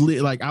 just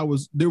slid. Like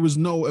there was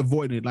no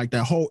avoiding it. Like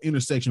that whole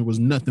intersection was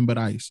nothing but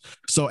ice.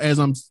 So as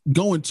I'm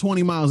going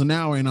 20 miles an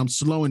hour and I'm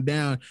slowing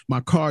down, my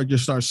car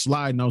just starts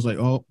sliding. I was like,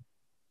 oh,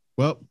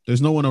 well,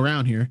 there's no one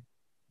around here.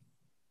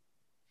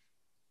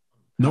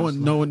 No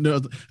one.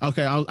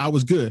 Okay, I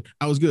was good.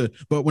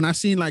 But when I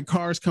seen like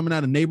cars coming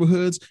out of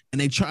neighborhoods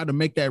and they try to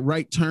make that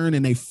right turn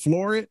and they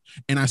floor it,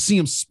 and I see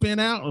them spin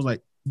out, I was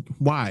like,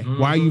 why? Mm-hmm.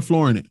 Why are you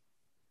flooring it?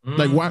 Mm-hmm.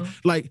 Like why?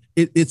 Like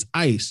it's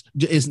ice.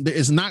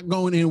 It's not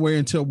going anywhere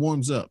until it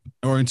warms up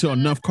or until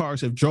enough cars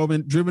have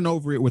driven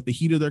over it with the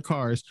heat of their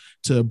cars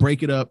to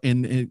break it up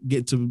and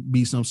get to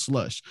be some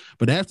slush.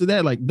 But after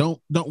that, like don't.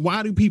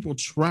 Why do people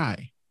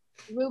try?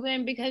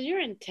 Ruben, because you're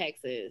in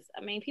Texas.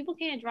 I mean, people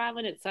can't drive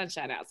when it's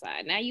sunshine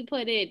outside. Now you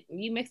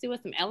mix it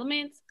with some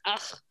elements.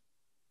 Ugh.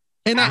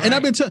 And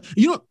I've been telling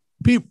you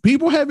know,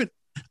 people haven't.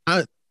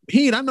 I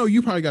know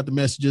you probably got the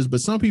messages,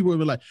 but some people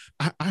were like,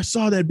 I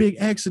saw that big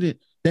accident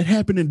that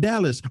happened in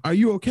Dallas. Are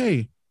you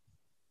okay?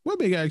 What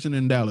big accident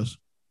in Dallas?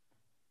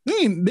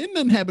 Didn't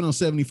nothing happen on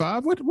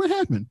 75. What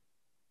happened?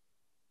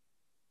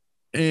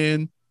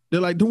 And they're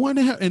like, the one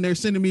that and they're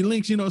sending me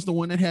links, you know, it's the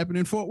one that happened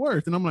in Fort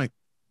Worth. And I'm like,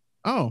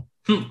 oh.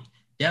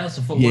 Dallas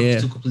and Fort Worth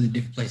are two completely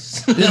different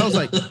places. Yeah, I was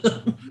like,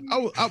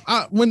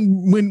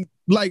 when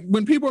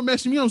people are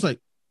messaging me, I was like,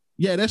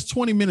 yeah, that's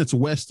 20 minutes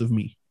west of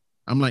me.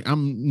 I'm like,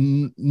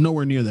 I'm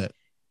nowhere near that.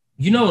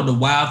 You know the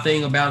wild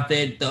thing about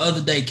that? The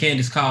other day,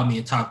 Candace called me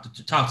and talked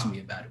to me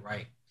about it,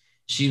 right?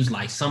 She was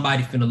like,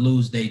 somebody finna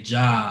lose their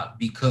job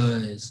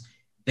because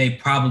they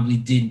probably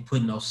didn't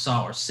put no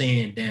salt or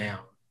sand down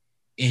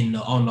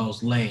on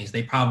those lanes.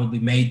 They probably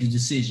made the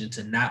decision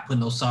to not put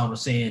no salt or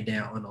sand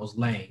down on those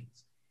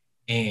lanes.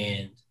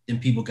 And then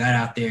people got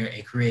out there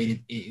and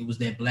created it was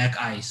that black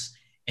ice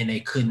and they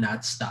could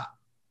not stop.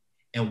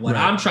 And what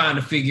I'm trying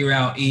to figure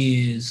out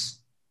is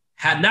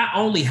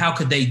how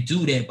could they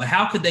do that, but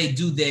how could they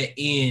do that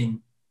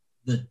in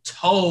the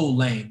toll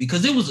lane?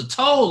 Because it was a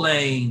toll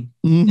lane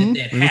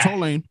that happened. Toll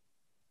lane.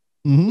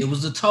 It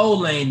was a toll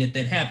lane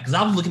that happened. Because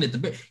I was looking at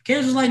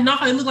Candace was like, no,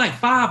 it looked like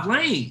 5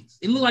 lanes.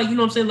 It looked like, you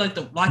know what I'm saying, like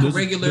a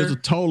regular there's a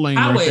toll lane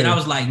highway. Right and I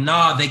was like,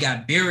 nah, they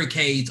got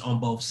barricades on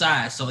both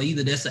sides. So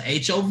either that's a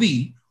HOV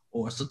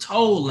or it's a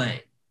toll lane.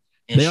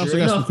 And they also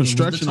got some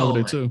construction over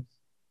there too.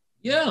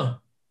 Yeah.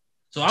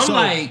 So I'm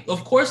like,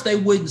 of course they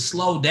wouldn't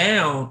slow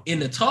down in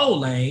the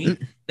toll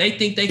lane. They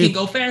think they can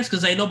go fast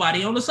because ain't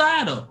nobody on the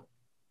side of them.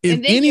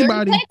 If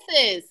anybody,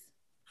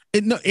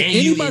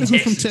 anybody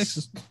who's from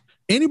Texas,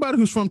 anybody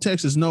who's from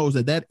Texas knows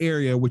that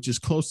area, which is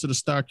close to the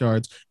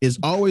stockyards, is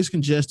always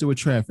congested with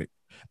traffic.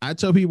 I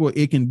tell people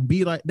it can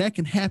be like that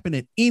can happen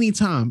at any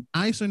time,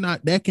 ice or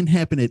not. That can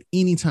happen at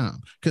any time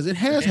because it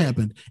has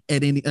happened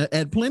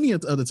at plenty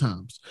of other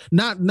times.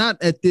 Not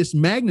at this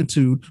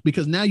magnitude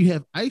because now you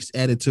have ice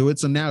added to it,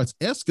 so now it's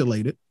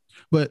escalated.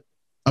 But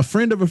a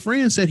friend of a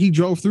friend said he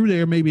drove through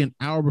there maybe an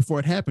hour before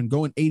it happened,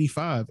 going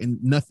 85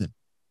 and nothing.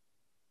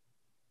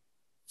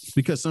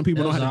 Because some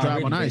people know how to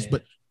drive on ice,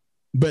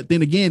 but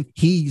then again,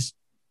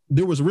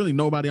 there was really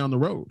nobody on the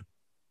road.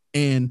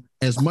 And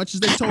as much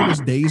as they told us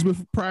days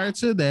prior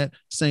to that,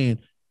 saying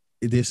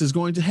this is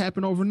going to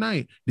happen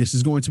overnight, this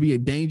is going to be a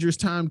dangerous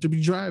time to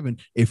be driving.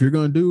 If you're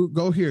going to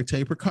go here,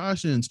 take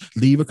precautions,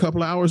 leave a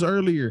couple hours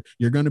earlier.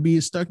 You're going to be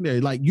stuck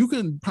there. Like you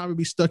can probably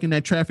be stuck in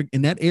that traffic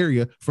in that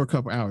area for a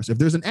couple hours. If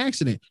there's an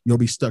accident, you'll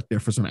be stuck there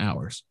for some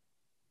hours.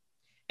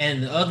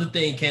 And the other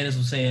thing Candace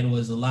was saying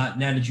was now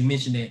that you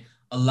mentioned it,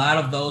 a lot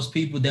of those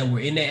people that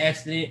were in that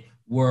accident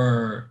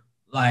were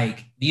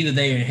like either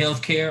they're in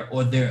healthcare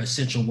or they're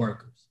essential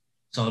workers.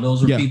 So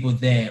those were people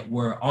that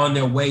were on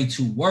their way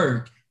to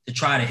work to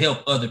try to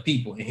help other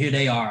people. And here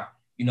they are,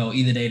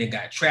 either they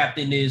got trapped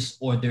in this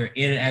or they're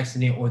in an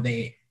accident or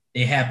they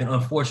happen,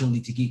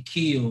 unfortunately, to get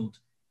killed,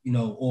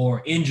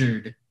 or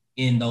injured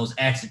in those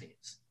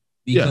accidents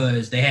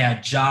because they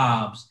had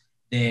jobs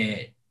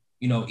that,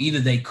 either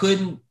they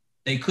couldn't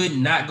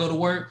not go to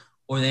work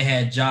or they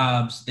had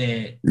jobs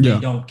that they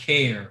don't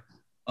care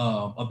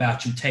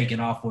about you taking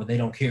off or they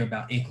don't care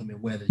about inclement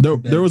weather.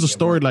 There was a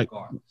story like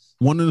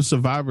one of the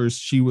survivors,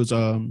 she was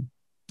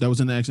that was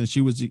in the accident.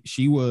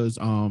 She was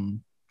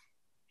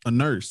a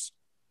nurse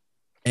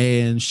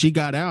and she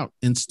got out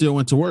and still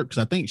went to work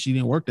because I think she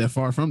didn't work that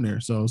far from there.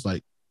 So it's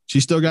like she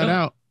still got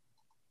out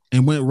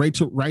and went right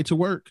to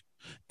work.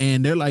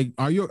 And they're like,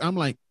 "Are you?" I'm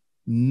like,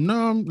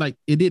 "No, I'm like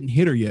it didn't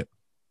hit her yet."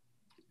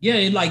 Yeah,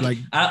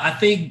 I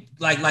think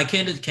like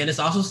Candace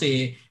also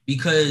said,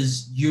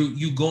 because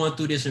you going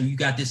through this and you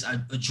got this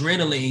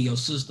adrenaline in your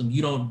system,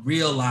 you don't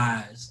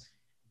realize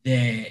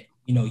that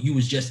you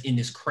was just in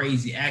this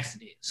crazy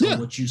accident. So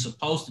what you're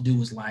supposed to do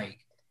is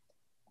like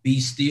be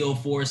still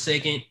for a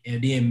second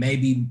and then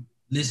maybe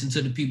listen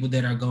to the people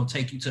that are gonna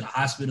take you to the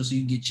hospital so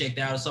you can get checked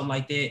out or something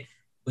like that.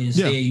 But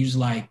instead you're just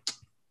like,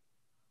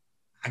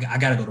 I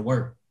gotta go to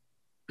work.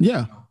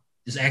 Yeah,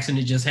 this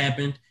accident just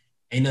happened.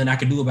 Ain't nothing I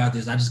can do about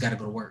this. I just got to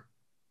go to work.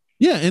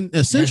 Yeah, and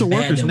essential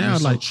workers now we're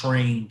so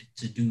trained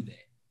to do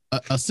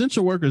that.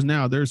 Essential workers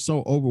now, they're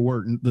so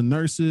overworked. The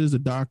nurses, the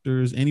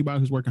doctors,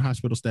 anybody who's working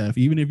hospital staff,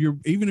 even if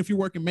you're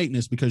working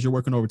maintenance because you're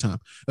working overtime,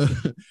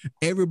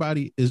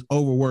 everybody is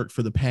overworked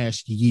for the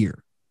past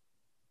year.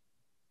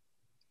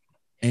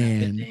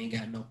 And they ain't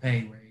got no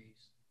pay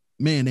raise.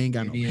 Man, they ain't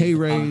got no pay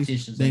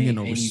raise. They ain't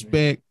got no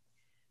respect.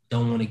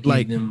 Don't want to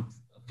give them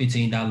a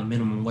 $15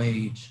 minimum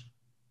wage.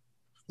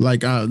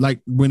 Like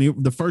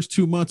when the first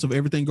 2 months of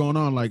everything going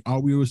on, like I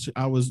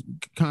was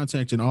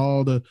contacting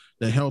all the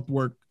health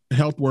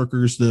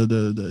workers,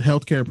 the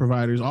healthcare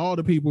providers, all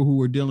the people who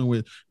were dealing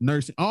with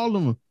nursing, all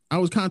of them. I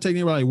was contacting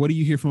everybody. Like, what do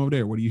you hear from over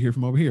there? What do you hear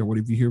from over here? What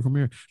do you hear from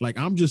here? Like,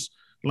 I'm just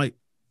like,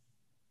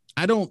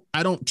 I don't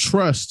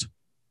trust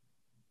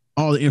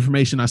all the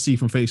information I see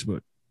from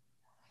Facebook.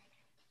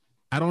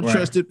 I don't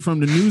trust it from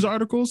the news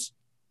articles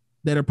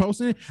that are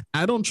posting it.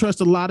 I don't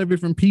trust a lot of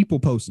different people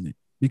posting it.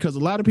 Because a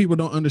lot of people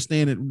don't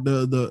understand it,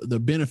 the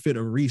benefit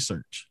of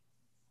research,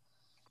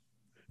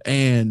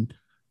 and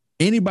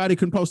anybody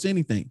can post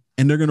anything,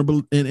 and they're gonna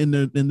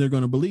they're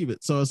gonna believe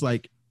it. So it's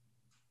like,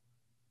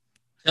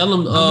 tell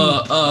them,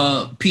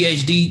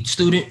 PhD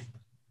student,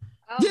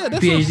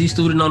 PhD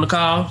student on the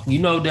call. You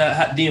know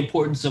that the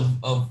importance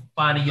of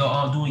finding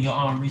doing your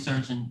own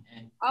research and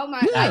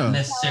not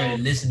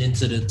necessarily listening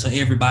to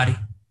everybody.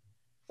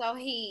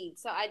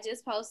 So I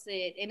just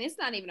posted, and it's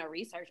not even a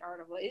research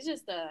article. It's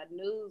just a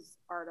news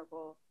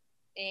article.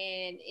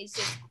 And it's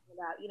just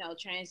about,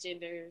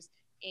 transgenders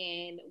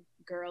and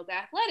girls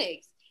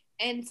athletics.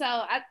 And so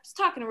I was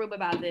talking to Rube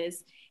about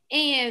this,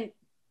 and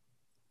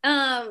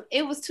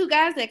it was two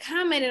guys that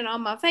commented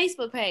on my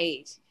Facebook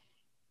page.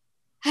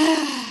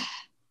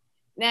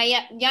 Now,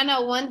 y'all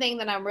know one thing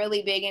that I'm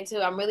really big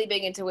into. I'm really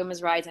big into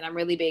women's rights, and I'm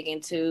really big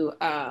into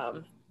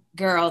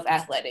girls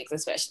athletics,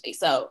 especially.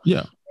 So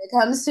yeah, when it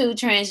comes to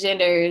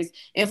transgenders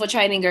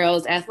infiltrating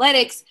girls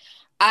athletics,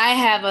 I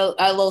have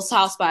a little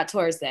soft spot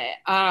towards that.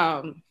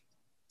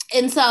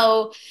 And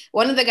so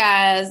one of the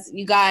guys,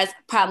 you guys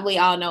probably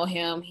all know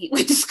him. He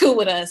went to school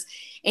with us,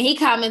 and he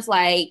comments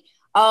like,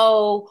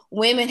 oh,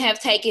 women have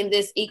taken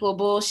this equal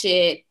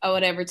bullshit or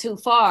whatever too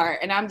far.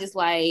 And I'm just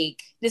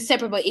like, this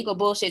separate but equal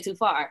bullshit too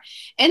far.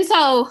 And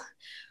so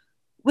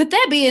with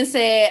that being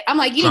said, I'm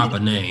like, drop a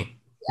name.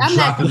 I'm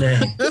drop not a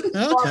name.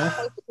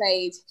 Okay.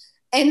 page.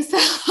 And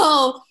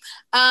so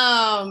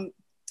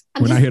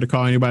we're not here to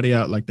call anybody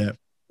out like that.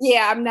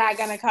 Yeah, I'm not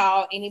gonna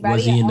call anybody.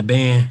 Was he in the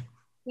band?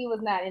 He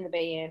was not in the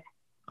band.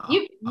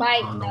 You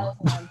might know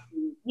him.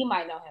 You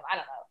might know him. I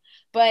don't know.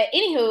 But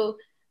anywho,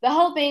 the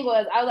whole thing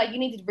was, I was like, you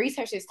need to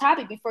research this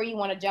topic before you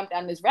want to jump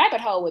down this rabbit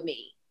hole with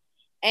me.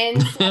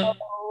 And so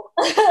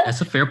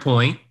that's a fair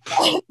point.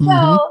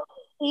 So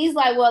he's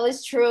like, well,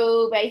 it's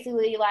true.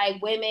 Basically,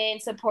 like women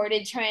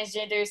supported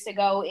transgenders to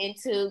go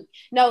into,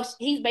 no,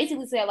 he's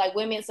basically said like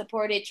women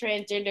supported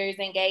transgenders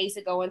and gays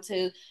to go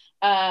into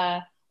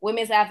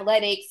women's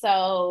athletics.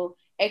 So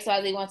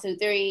XYZ 1, 2,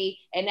 3,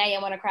 and now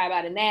you want to cry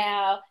about it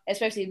now,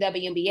 especially the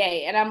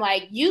WNBA. And I'm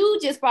like, you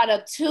just brought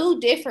up two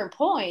different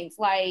points.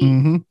 Like,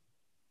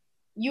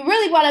 you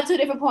really brought up two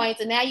different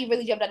points, and now you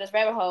really jumped down this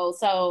rabbit hole.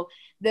 So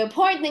the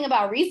important thing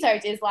about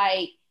research is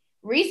like,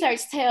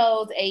 research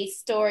tells a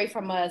story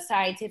from a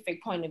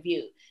scientific point of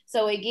view.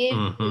 So it gives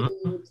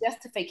you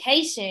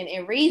justification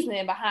and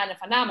reasoning behind the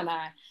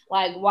phenomenon.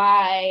 Like,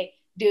 why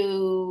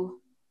do,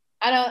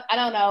 I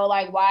don't know,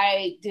 like,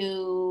 why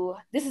do,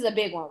 this is a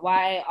big one.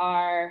 Why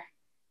are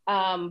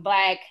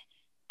black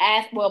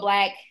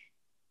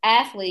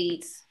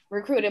athletes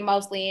recruited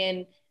mostly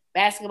in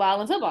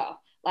basketball and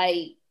football?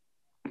 Like,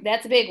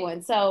 that's a big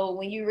one. So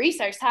when you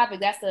research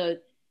topic,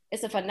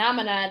 it's a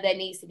phenomenon that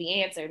needs to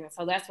be answered. And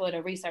so that's what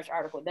a research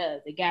article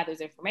does. It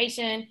gathers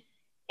information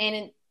and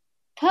it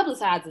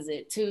publicizes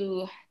it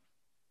to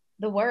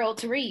the world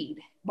to read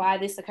why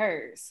this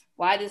occurs,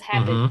 why this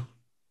happens.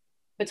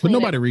 But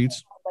nobody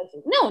reads.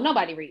 No,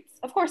 nobody reads.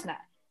 Of course not.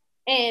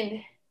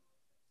 And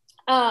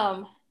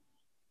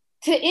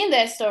to end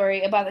that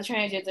story about the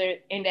transgender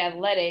in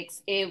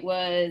athletics, it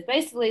was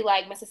basically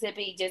like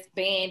Mississippi just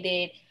banned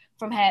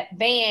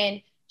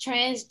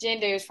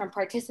transgenders from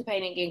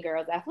participating in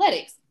girls'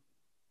 athletics,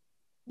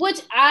 which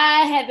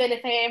I have been a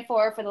fan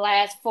for the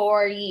last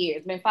 4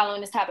 years. Been following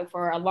this topic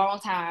for a long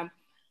time.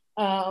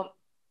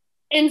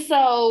 And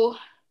so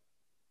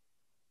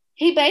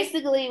he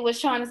basically was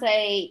trying to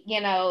say,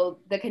 you know,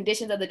 the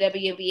conditions of the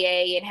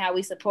WNBA and how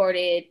we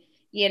supported,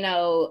 you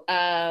know,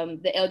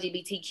 the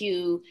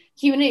LGBTQ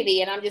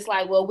community. And I'm just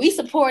like, well, we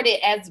support it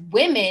as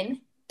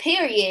women,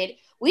 period.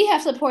 We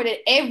have supported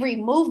every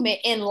movement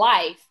in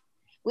life.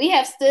 We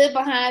have stood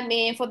behind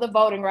men for the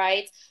voting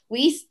rights.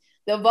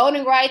 The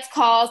voting rights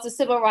calls the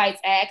Civil Rights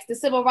Act. The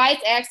Civil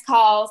Rights Act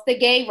calls the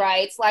gay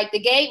rights, like the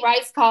gay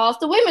rights calls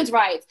the women's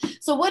rights.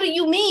 So what do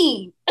you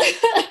mean?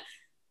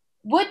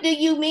 What do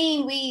you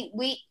mean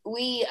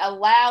we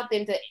allowed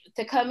them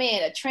to come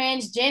in? A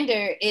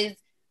transgender is,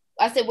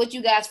 I said, what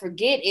you guys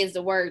forget is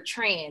the word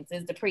trans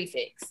is the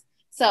prefix.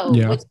 So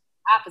which is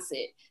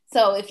opposite.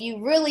 So if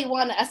you really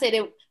want to, I said,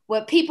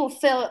 what people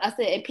feel, I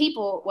said, and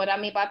people, what I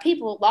mean by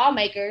people,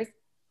 lawmakers,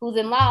 who's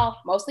in law,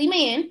 mostly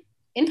men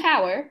in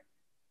power,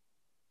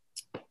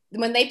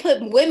 when they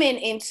put women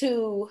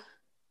into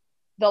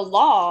the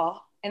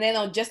law and they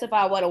don't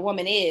justify what a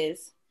woman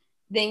is,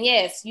 then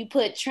yes, you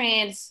put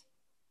trans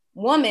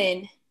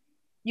woman,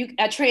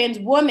 a trans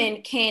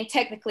woman can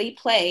technically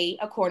play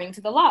according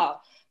to the law.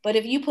 But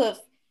if you put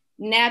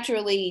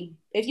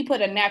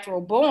a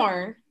natural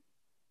born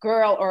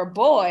girl or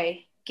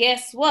boy,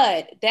 guess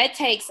what? That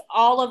takes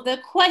all of the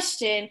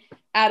question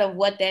out of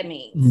what that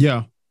means.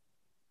 Yeah.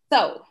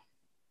 So,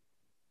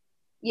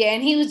 yeah,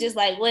 and he was just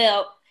like,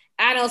 well,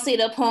 I don't see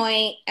the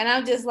point. And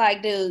I'm just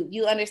like, dude,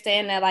 you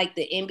understand that like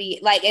the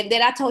NBA, like, and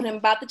then I told him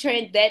about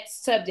that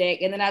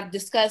subject. And then I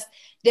discussed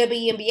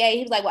WNBA.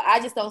 He was like, well, I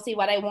just don't see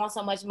why they want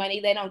so much money.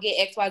 They don't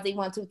get XYZ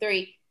 1, 2,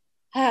 3.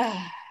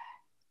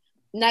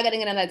 Not gonna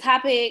get another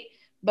topic,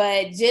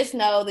 but just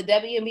know the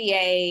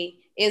WNBA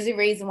is the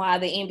reason why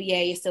the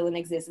NBA is still in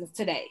existence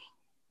today.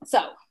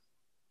 So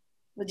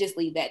we'll just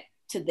leave that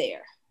to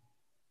there.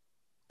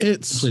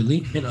 It's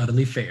completely and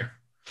utterly fair.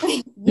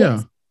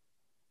 Yeah.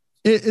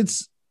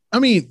 It's, I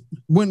mean,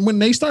 when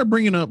they start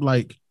bringing up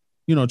like,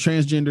 you know,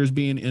 transgenders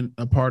being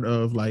a part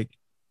of like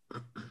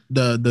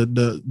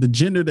the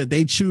gender that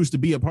they choose to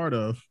be a part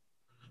of,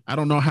 I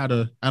don't know how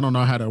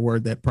to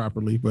word that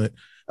properly, but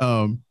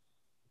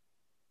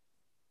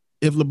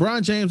if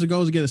LeBron James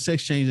goes to get a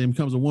sex change and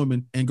becomes a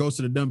woman and goes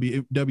to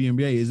the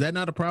WNBA, is that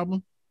not a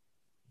problem?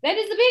 That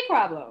is a big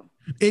problem.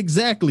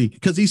 Exactly,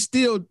 because he's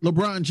still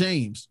LeBron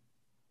James.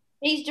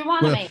 He's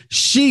Juwanna Well, Man.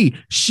 she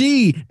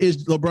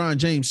is LeBron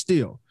James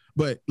still,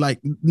 but like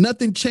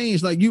nothing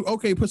changed. Like you,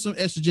 okay, put some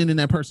estrogen in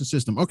that person's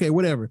system. Okay,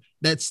 whatever.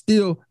 That's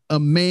still a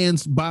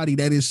man's body.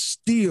 That is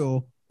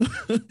still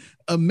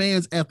a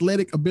man's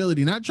athletic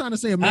ability. Not trying to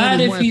say a man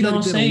is more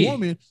athletic than a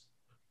woman.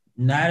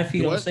 Not if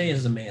he don't say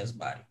it's a man's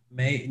body.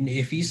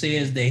 If he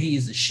says that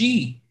he's a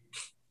she,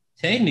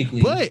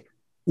 technically. But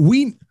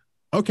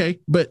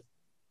but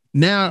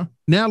now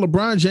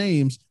LeBron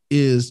James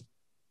is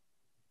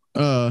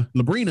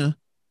Labrina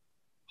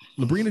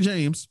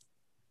James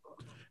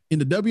in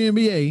the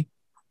WNBA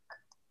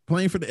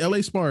playing for the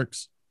LA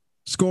Sparks,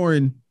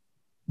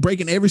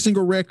 breaking every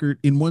single record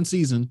in one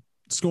season,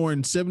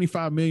 scoring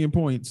 75 million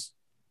points.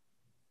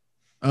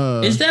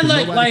 Is that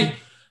like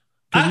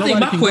I think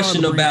my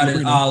question about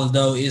it all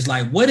though is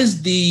like,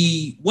 what's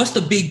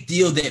the big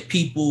deal that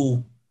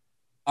people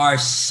are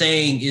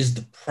saying is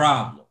the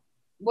problem?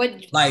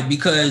 Like,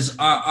 because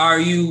are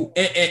you,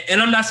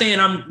 and I'm not saying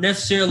I'm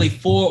necessarily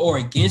for or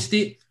against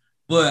it,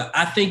 but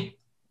I think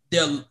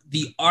the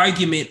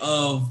argument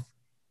of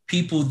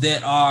people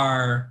that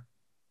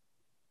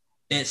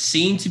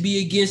seem to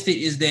be against it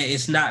is that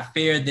it's not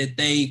fair that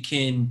they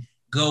can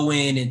go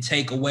in and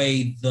take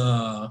away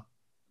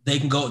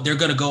they're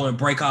going to go and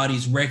break all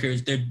these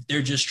records.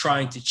 They're just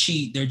trying to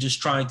cheat. They're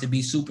just trying to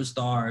be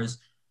superstars.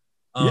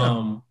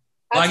 Well,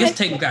 I guess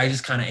technically I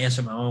just kind of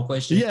answered my own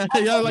question. Yeah,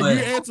 like you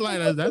answer like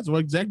that. That's what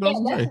exactly what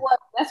I'm saying.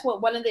 That's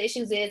what one of the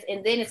issues is,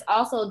 and then it's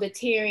also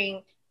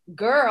deterring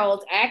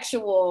girls'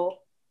 actual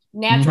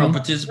natural from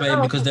participating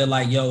because they're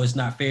like, yo, it's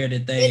not fair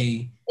that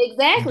they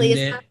exactly.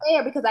 It's not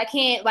fair because I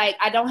can't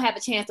I don't have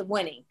a chance of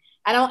winning.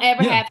 I don't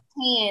ever have a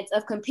chance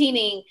of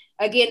competing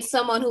against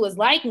someone who is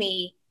like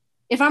me.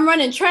 If I'm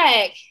running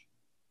track,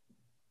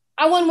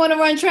 I wouldn't want to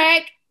run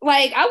track.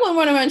 Like I wouldn't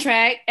want to run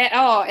track at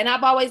all.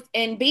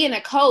 And being a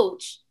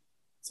coach,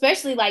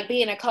 especially like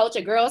being a coach,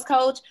 a girls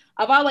coach,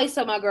 I've always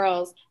told my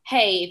girls,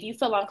 hey, if you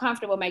feel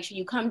uncomfortable, make sure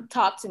you come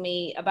talk to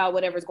me about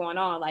whatever's going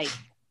on, like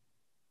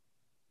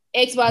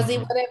XYZ,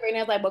 whatever. And I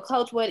was like, well,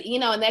 coach, what,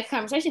 and that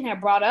conversation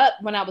had brought up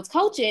when I was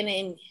coaching.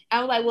 And I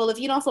was like, well, if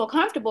you don't feel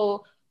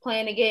comfortable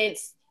playing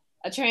against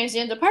a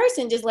transgender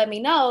person, just let me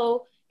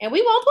know and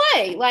we won't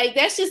play. Like,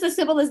 that's just as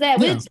simple as that.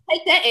 Yeah. We'll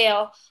take that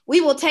L. We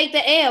will take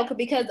the L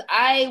because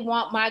I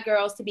want my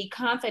girls to be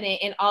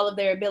confident in all of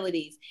their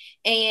abilities.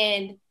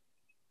 And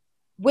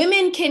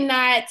women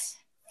cannot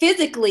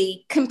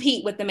physically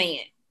compete with the man.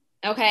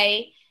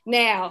 Okay.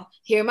 Now,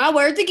 hear my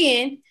words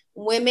again.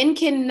 Women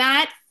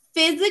cannot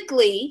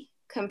physically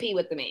compete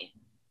with the man.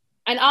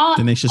 And all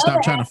then they should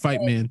stop trying to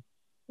fight men.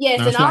 Yes,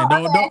 no, and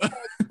all don't.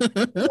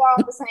 We're all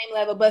on the same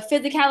level. But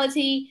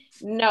physicality,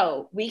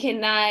 no, we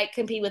cannot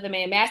compete with a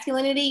man.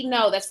 Masculinity,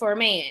 no, that's for a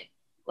man.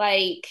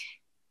 Like,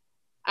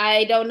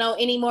 I don't know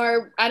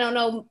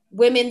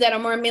women that are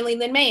more manly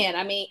than man.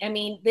 I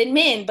mean than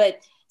men,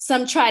 but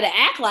some try to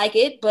act like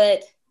it,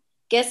 but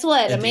guess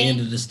what? At the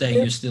end of the day,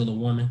 you're still a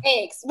woman.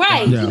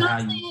 Right. Yeah. You know what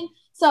I'm saying?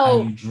 So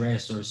how you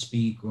dress or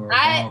speak or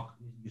walk,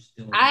 you're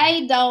still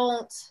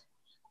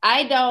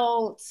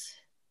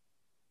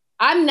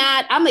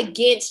I'm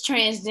against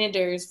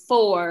transgenders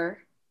for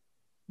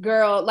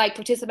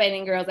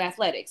participating in girls'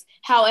 athletics.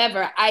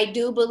 However, I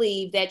do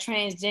believe that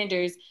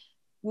transgenders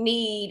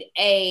need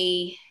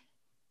a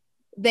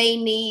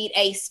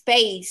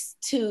space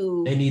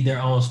to. They need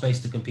their own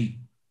space to compete.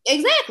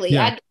 Exactly.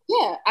 Yeah.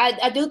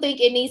 I do think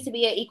it needs to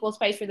be an equal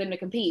space for them to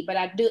compete, but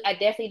I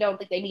definitely don't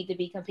think they need to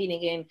be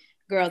competing in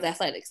girls'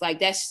 athletics. Like,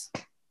 that's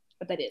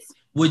what that is.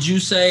 Would you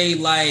say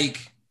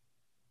like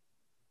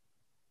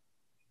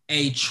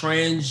a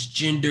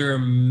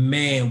transgender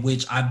man,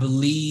 which I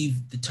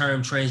believe the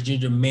term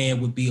transgender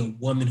man would be a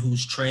woman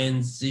who's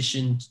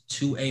transitioned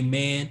to a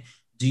man?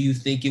 Do you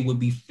think it would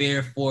be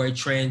fair for a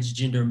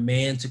transgender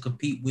man to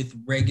compete with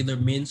regular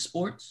men's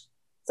sports?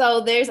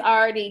 So there's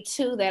already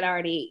two that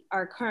already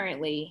are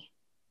currently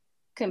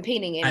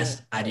competing in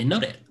it. I didn't know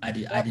that. I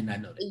did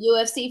not know that. A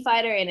UFC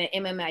fighter and an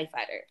MMA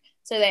fighter.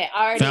 So they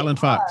already Fallon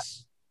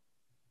Fox.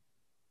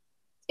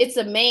 It's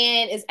a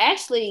man.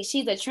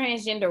 She's a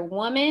transgender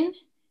woman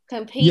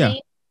competing,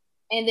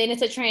 and then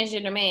it's a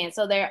transgender man.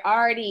 So there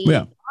already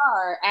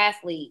are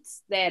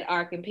athletes that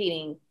are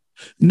competing.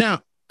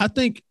 Now, I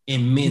think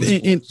in men's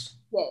sports.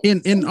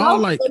 In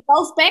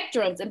both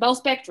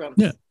spectrums.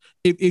 Yeah.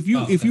 If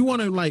you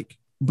want to like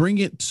bring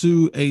it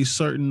to a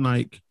certain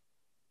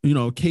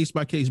case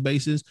by case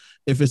basis,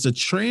 if it's a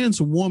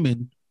trans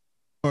woman,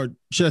 or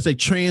should I say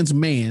trans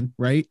man,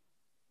 right?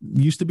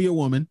 Used to be a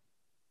woman,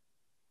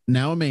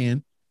 now a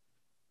man.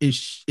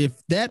 If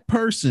that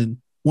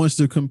person wants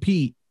to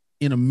compete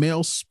in a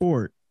male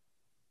sport,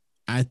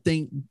 I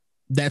think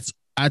that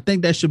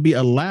should be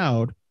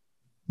allowed,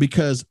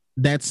 because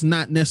that's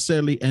not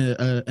necessarily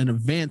an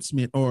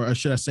advancement, or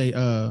should I say,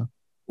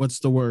 what's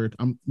the word?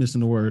 I'm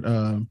missing the word.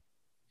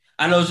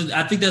 I know.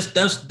 I think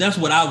that's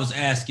what I was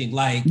asking.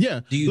 Like,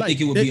 do you think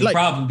it would be a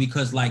problem?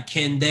 Because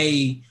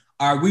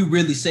are we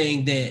really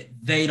saying that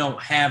they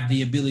don't have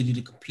the ability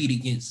to compete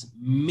against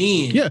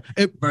men? Yeah.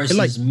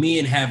 Versus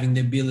men having the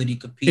ability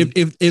to compete.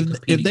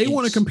 If they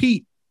want to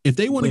compete If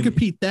they want to Women.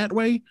 compete that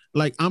way,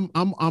 like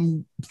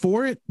I'm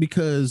for it,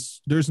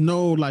 because there's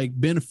no like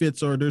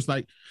benefits, or there's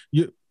like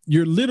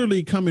you're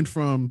literally coming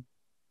from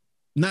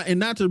not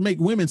to make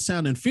women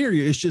sound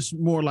inferior. It's just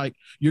more like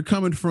you're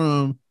coming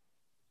from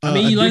I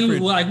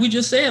mean, like we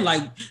just said,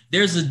 like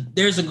there's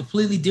a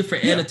completely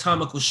different Yeah.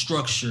 anatomical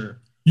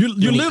structure. you're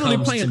when it literally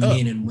comes playing to up.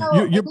 men and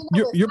women.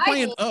 You're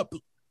playing up.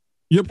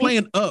 You're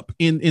playing up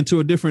into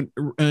a different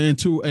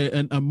into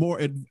a more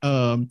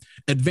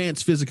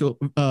advanced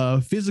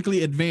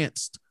physically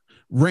advanced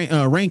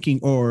ranking,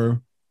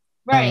 or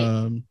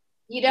Right.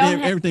 You don't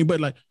have everything.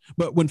 But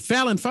when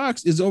Fallon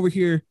Fox is over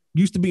here,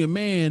 used to be a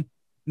man,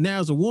 now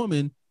is a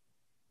woman,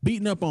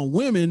 beating up on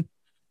women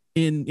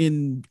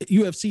in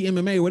UFC,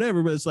 MMA,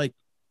 whatever. But it's like,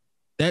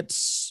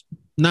 that's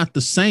not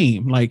the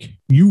same. Like,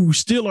 you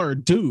still are a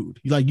dude.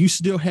 Like, you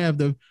still have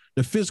the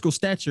physical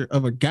stature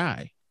of a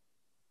guy.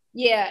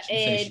 yeah,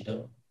 She said she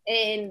don't.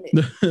 and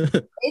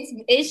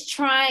it's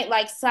trying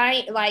like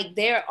science, like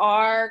there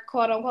are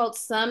quote unquote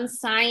some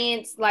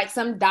science, like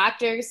some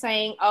doctors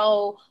saying,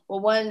 oh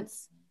well,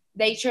 once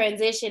they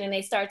transition and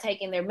they start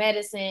taking their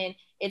medicine,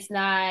 it's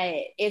not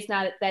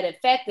that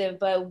effective.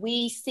 But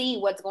we see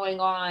what's going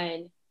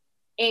on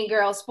in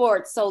girl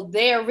sports, so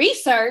their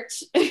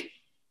research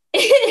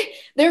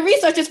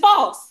is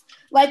false.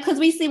 Like, because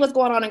we see what's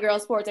going on in girl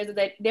sports,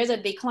 there's a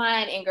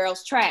decline in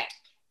girls track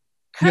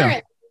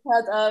currently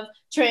because of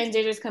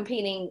transgenders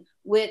competing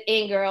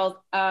within girls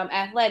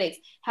athletics.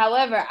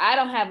 However, I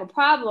don't have a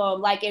problem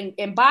like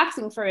in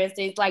boxing, for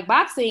instance. Like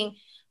boxing,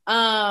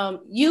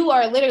 you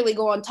are literally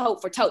going toe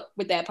for toe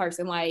with that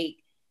person, like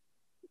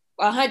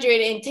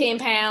 110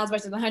 pounds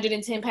versus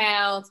 110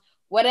 pounds,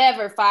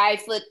 whatever,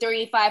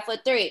 5'3",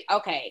 5'3".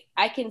 Okay,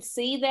 I can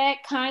see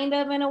that kind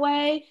of in a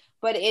way,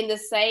 but in the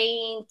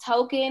same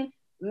token,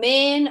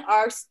 men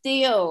are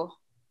still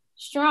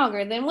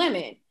stronger than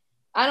women.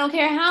 I don't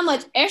care how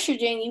much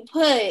estrogen you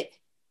put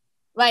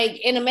like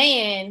in a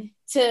man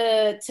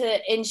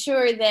to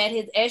ensure that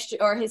his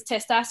estrogen or his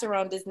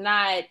testosterone does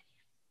not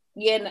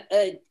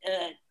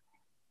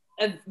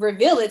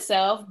reveal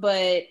itself,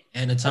 but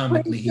Anatomically,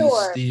 I'm pretty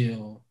sure. he's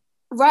still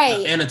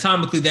right.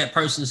 Anatomically, that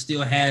person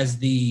still has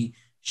the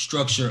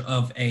structure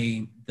of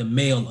the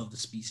male of the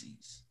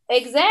species.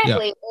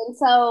 Exactly. Yeah. And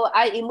so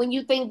when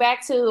you think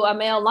back to a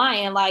male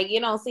lion, like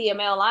you don't see a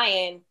male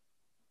lion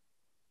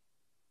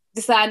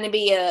deciding to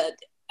be a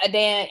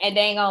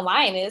dang on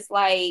lioness.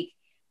 Like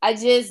I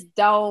just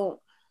don't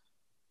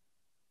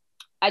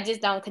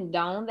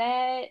condone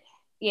that.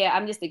 Yeah,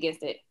 I'm just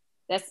against it.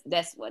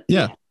 That's what.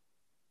 Yeah.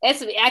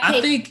 That's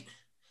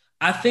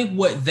I think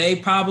what they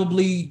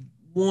probably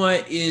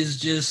want is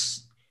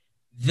just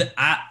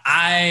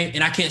I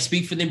can't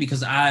speak for them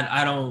because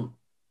I'm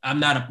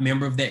not a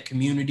member of that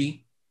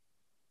community,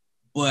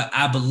 but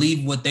I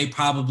believe what they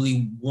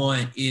probably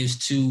want is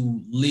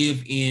to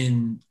live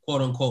in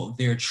quote unquote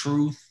their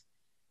truth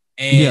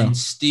and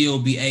still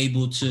be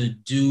able to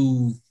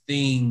do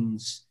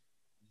things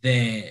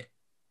that,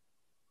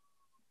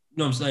 you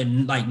know what I'm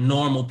saying, like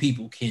normal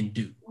people can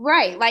do.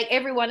 Right, like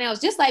everyone else,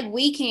 just like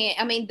we can.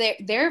 I mean,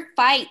 their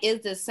fight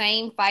is the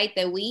same fight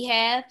that we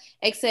have,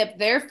 except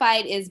their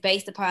fight is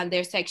based upon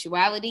their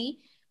sexuality,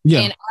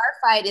 and our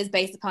fight is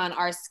based upon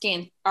our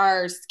skin.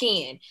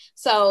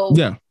 So,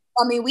 I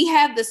mean, we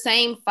have the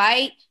same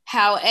fight.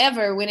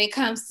 However, when it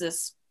comes to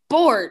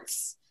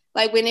sports,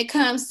 like when it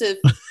comes to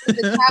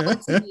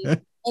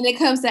physicality and it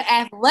comes to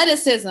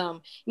athleticism,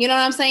 you know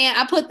what I'm saying?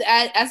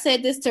 I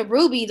said this to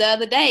Ruby the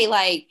other day,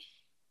 like,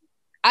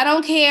 I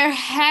don't care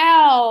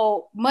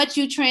how much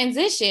you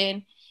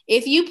transition.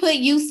 If you put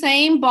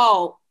Usain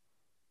Bolt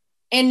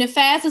and the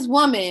fastest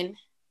woman,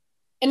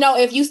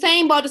 if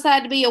Usain Bolt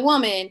decided to be a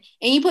woman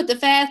and you put the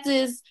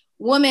fastest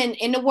woman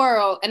in the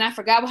world, and I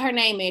forgot what her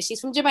name is,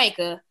 she's from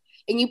Jamaica,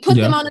 and you put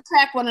them on the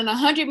track running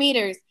 100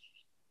 meters,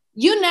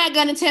 you're not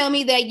going to tell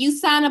me that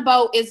Usain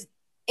Bolt is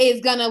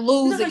going to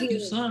lose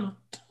against the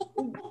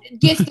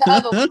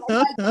other one,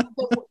 like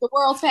the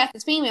world's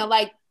fastest female,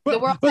 like the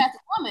world's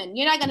fastest woman.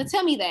 You're not going to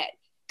tell me that.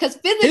 Because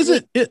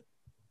physically,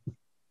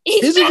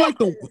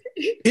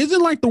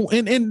 isn't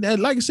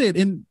like I said,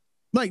 and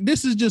like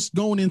this is just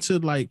going into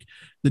like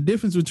the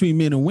difference between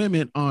men and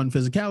women on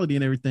physicality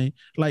and everything.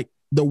 Like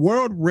the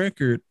world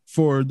record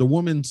for the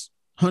woman's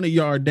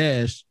 100-yard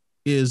dash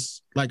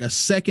is like a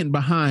second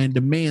behind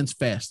the man's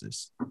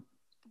fastest.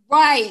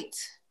 Right.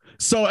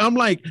 So I'm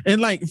like,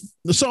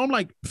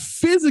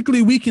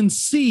 physically, we can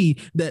see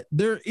that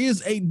there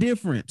is a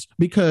difference,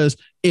 because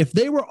if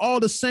they were all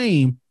the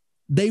same,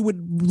 they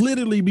would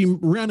literally be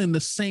running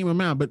the same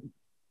amount. But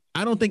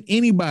I don't think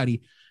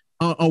anybody,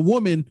 a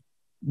woman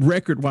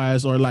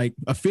record-wise or like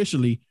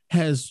officially,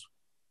 has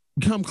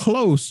come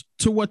close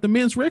to what the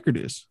men's record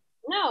is.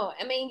 No,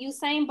 I mean,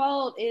 Usain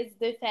Bolt is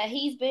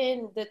he's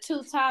been the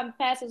 2-time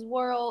fastest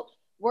world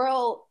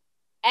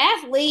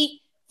athlete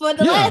for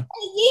the last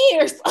 8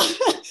 years.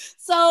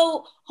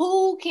 So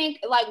who can,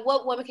 like,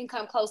 what woman can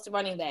come close to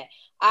running that?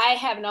 I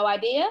have no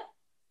idea.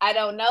 I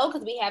don't know,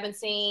 because we haven't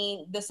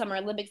seen the Summer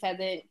Olympics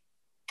hasn't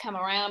come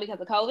around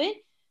because of COVID.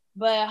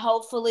 but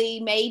hopefully,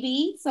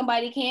 maybe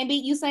somebody can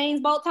beat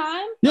Usain Bolt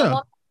time. Yeah.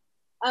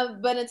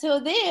 But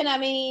until then, I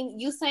mean,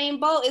 Usain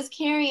Bolt is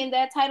carrying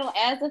that title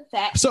as the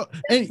fastest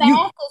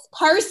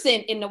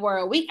person in the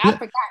world. I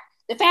forgot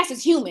the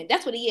fastest human.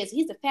 That's what he is.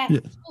 He's the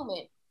fastest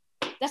human.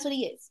 That's what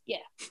he is. Yeah.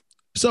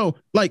 So,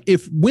 like,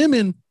 if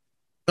women,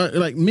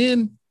 like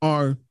men,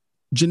 are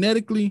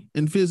genetically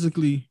and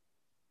physically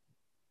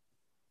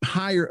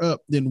higher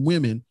up than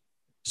women,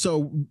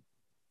 so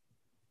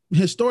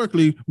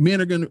historically,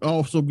 men are going to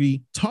also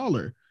be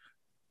taller.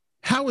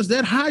 How is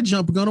that high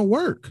jump going to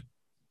work?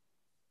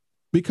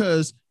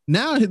 Because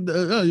now,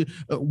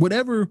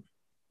 whatever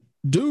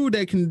dude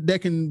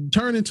that can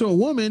turn into a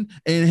woman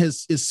and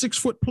is 6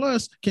 foot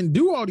plus can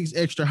do all these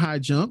extra high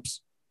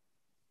jumps.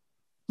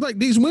 Like,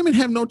 these women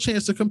have no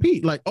chance to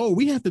compete. Like, oh,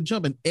 we have to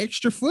jump an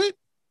extra foot.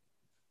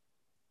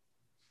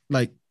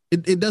 Like,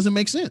 it doesn't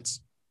make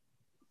sense.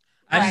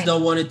 I just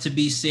don't want it to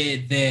be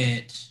said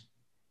that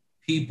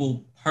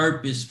people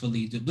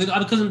purposefully do,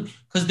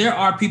 because there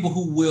are people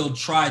who will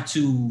try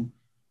to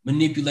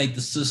manipulate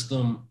the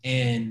system,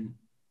 and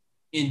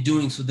in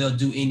doing so, they'll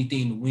do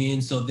anything to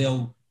win. So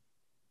they'll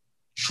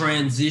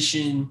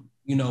transition,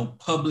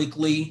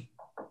 publicly,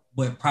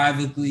 but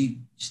privately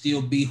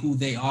still be who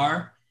they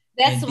are.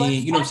 That's and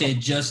then, what I'm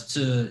saying, just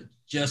to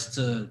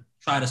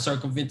try to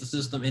circumvent the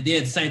system. And then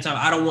at the same time,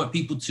 I don't want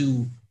people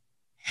to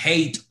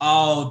hate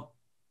all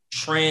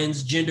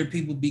transgender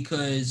people,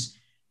 because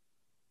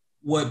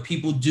what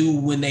people do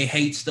when they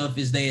hate stuff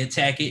is they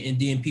attack it, and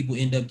then people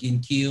end up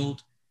getting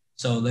killed.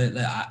 So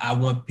I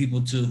want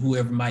people to,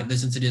 whoever might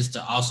listen to this,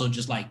 to also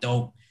just like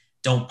don't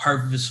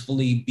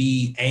purposefully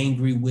be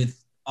angry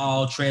with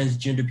all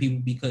transgender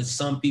people, because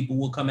some people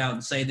will come out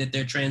and say that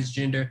they're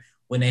transgender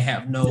when they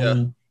have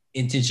no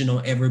intention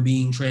on ever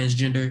being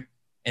transgender,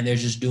 and they're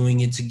just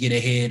doing it to get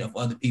ahead of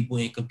other people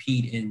and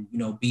compete and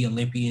be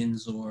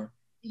Olympians or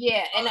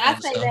and I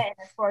say that in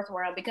the sports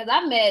world, because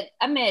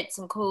I met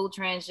some cool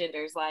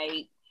transgenders.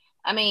 Like,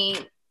 I mean,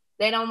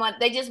 they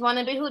just want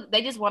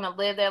to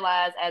live their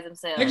lives as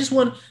themselves.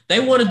 They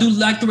want to do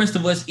like the rest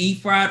of us,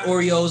 eat fried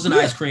Oreos and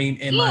ice cream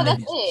and mind their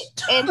business.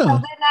 And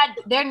so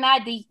they're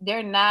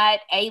not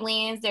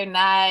aliens. They're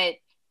not.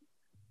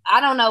 I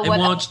don't know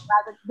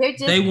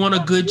they want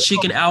a good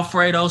chicken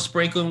Alfredo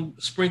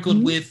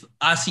sprinkled with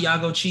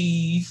Asiago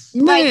cheese.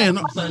 Man,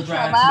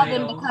 allow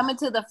them to come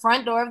into the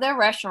front door of their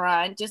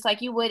restaurant just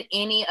like you would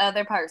any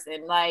other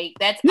person. Like,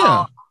 that's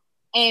all.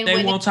 And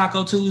they want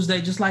Taco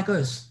Tuesday just like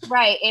us.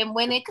 Right. And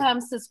when it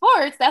comes to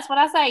sports, that's what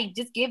I say.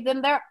 Just give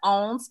them their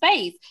own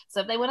space.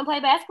 So if they want to play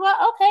basketball,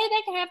 okay,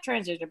 they can have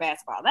transgender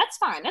basketball. That's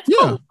fine. That's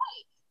cool.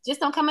 Just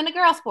don't come into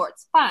girl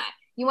sports. Fine.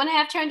 You want to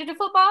have transgender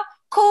football?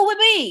 Cool with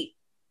me.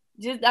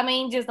 Just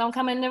don't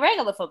come into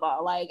regular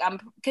football. Like,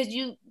 because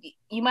you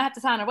might have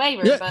to sign a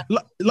waiver. Yeah,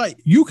 but like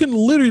you can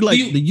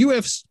literally, the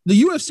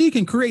UFC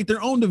can create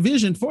their own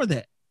division for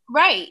that.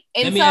 Right.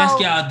 And let me ask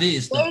y'all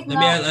this. Let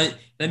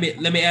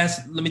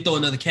me throw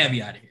another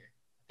caveat in here.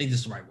 I think this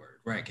is the right word,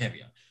 right?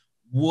 Caveat.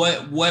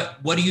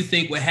 What do you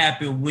think would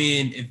happen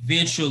when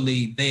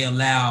eventually they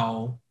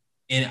allow,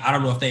 and I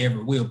don't know if they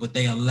ever will, but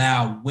they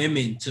allow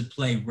women to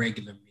play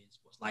regular men's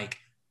sports, like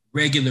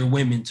regular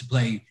women to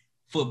play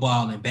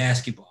football and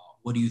basketball?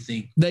 What do you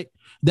think?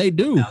 They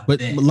do, but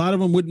that? A lot of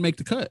them wouldn't make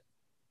the cut.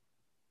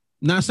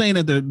 Not saying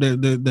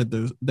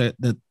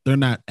that they're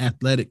not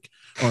athletic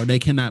or they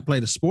cannot play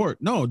the sport.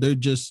 No, they're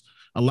just,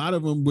 a lot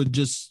of them would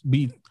just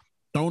be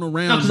thrown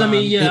around. No, because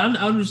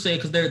I'm just saying,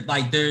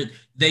 because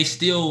they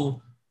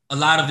still, a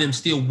lot of them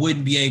still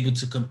wouldn't be able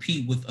to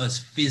compete with us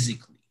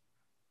physically.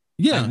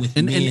 Yeah, like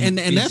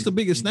and that's the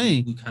biggest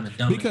thing, we kind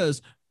of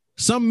because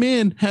some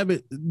men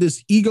have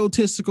this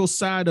egotistical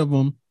side of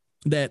them,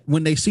 that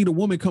when they see the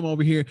woman come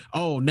over here,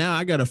 oh, now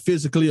I got to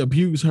physically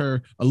abuse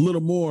her a little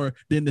more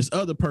than this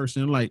other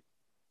person. Like,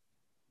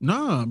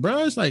 nah, bro.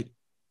 It's like,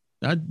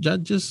 I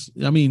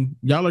mean,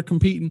 y'all are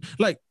competing.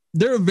 Like,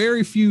 there are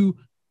very few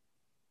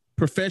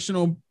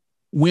professional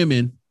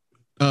women,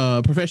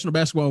 professional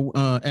basketball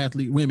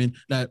athlete women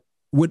that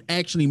would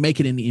actually make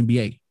it in the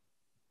NBA.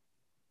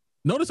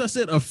 Notice I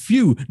said a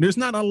few. There's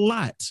not a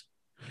lot.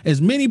 As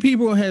many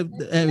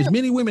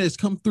women as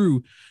come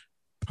through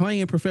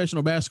playing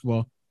professional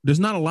basketball, there's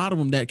not a lot of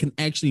them that can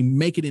actually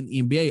make it in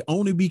the NBA,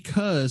 only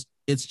because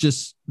it's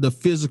just the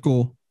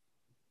physical,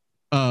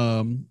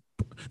 the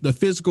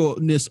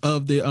physicalness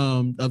of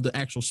the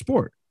actual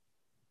sport.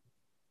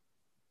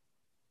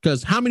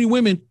 Because how many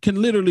women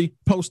can literally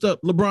post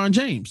up LeBron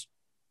James?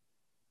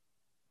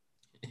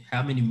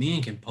 How many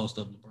men can post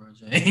up LeBron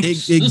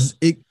James?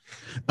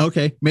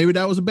 Okay, maybe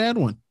that was a bad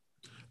one.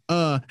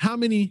 How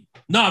many?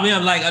 No, I mean,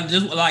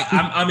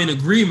 I'm in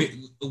agreement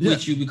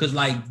with you, because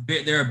like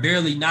there are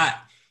barely not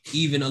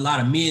even a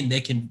lot of men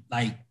that can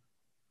like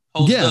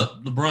post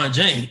up LeBron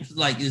James.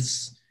 Like,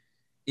 it's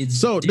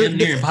so damn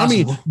near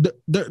impossible. I mean,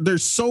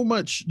 there's so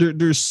much.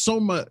 There's so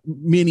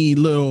many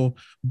little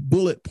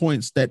bullet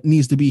points that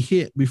needs to be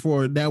hit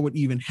before that would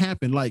even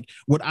happen. Like,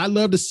 would I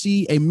love to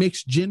see a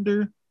mixed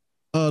gender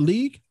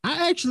league?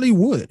 I actually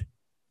would.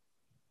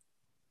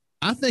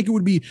 I think it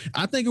would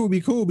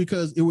be cool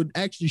because it would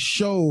actually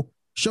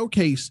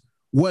showcase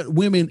what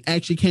women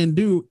actually can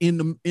do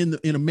in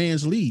a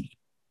man's league.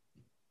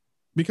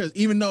 Because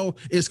even though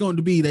it's going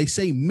to be, they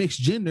say mixed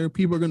gender,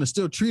 people are going to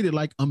still treat it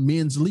like a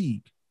men's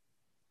league.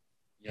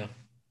 Yeah.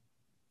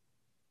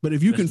 But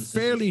if you can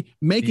fairly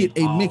make it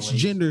a mixed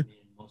gender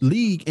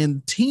league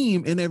and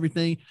team and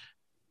everything,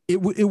 it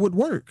would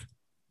work.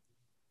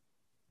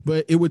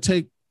 But it would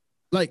take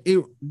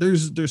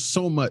there's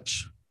so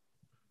much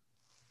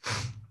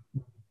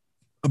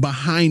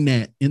behind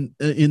that in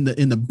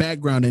the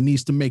background that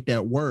needs to make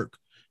that work.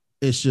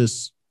 It's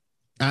just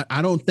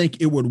I don't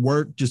think it would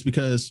work just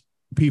because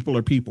people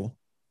are people.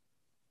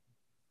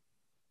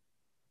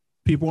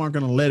 People aren't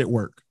going to let it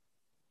work.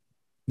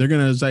 They're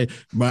going to say,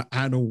 "But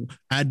I don't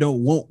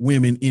want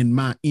women in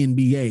my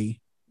NBA."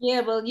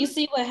 Yeah, but you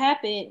see what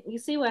happened. You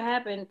see what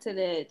happened to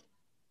the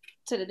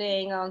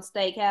dang on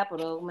state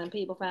capitol when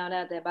people found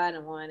out that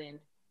Biden won and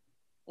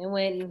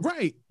when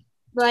right.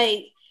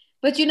 Like,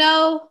 but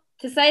to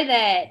say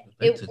that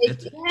it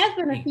has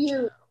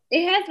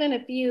been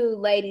a few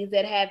ladies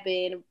that have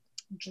been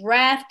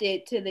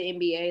drafted to the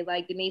NBA,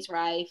 like Denise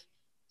Rife.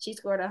 She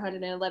scored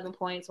 111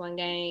 points one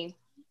game.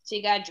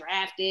 She got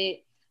drafted.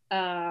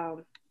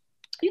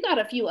 You got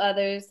a few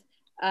others.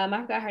 I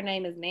forgot her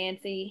name is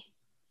Nancy,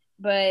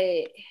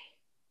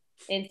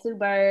 and Sue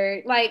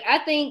Bird. Like, I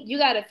think you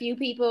got a few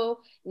people.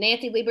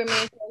 Nancy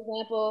Lieberman, for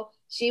example,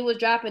 she was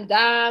dropping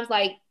dimes.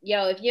 Like,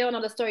 if you don't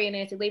know the story of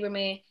Nancy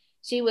Lieberman,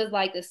 she was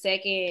like the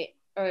second,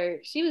 or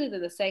she was either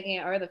the second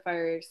or the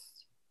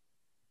first.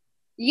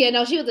 Yeah,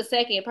 no, she was the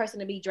second person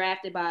to be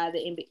drafted by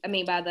the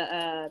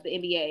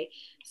NBA.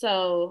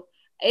 So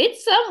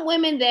it's some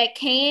women that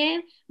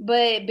can,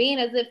 but being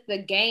as if the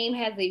game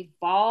has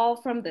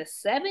evolved from the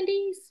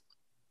 70s,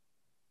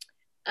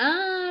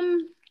 I'll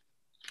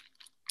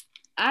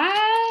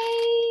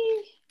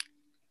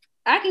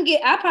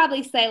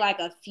probably say like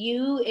a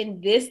few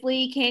in this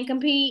league can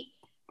compete,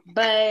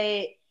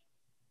 but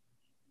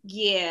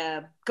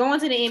yeah, going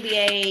to the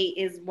NBA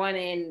is one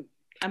in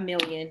a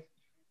million.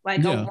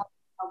 Like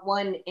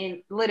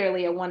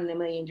literally a 1 in a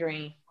million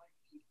dream.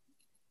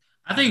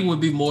 I think it would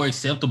be more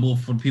acceptable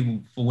for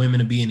women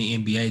to be in the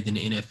NBA than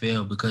the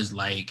NFL because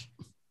like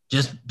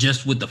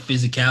just with the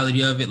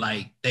physicality of it,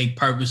 like they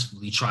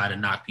purposefully try to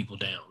knock people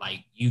down.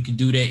 Like you can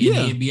do that in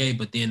the NBA,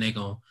 but then they're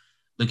gonna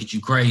look at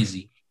you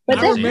crazy. But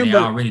they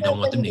already don't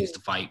want them niggas to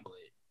fight. But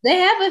they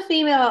have a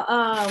female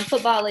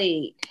football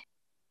league.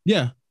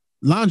 Yeah,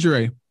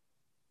 lingerie.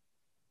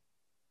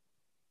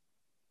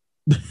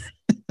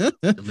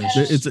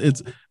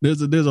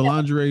 There's a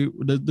lingerie.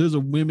 There's a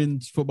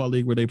women's football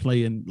league where they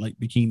play in like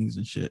bikinis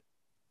and shit.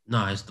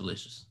 No, it's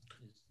delicious.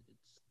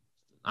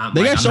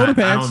 They got shoulder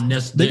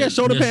pads. They got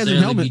shoulder pads and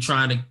helmets.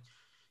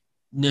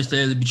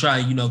 Necessarily be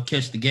trying,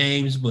 catch the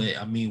games, but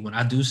I mean, when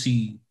I do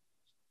see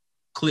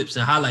clips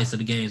and highlights of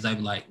the games, I'd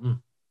be like,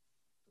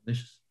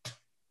 delicious.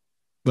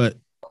 But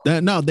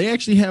they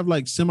actually have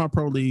like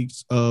semi-pro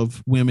leagues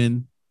of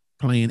women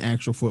playing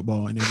actual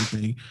football and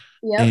everything.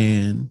 Yep.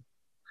 And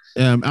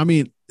I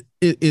mean,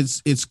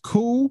 it's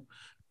cool.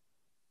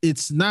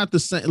 It's not the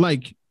same.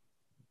 Like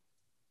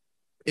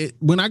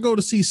when I go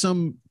to see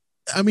some,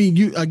 I mean,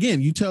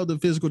 you tell the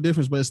physical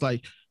difference, but it's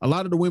like a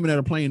lot of the women that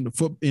are playing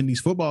in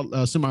these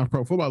football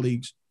semi-pro football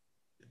leagues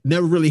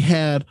never really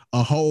had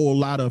a whole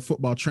lot of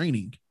football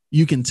training.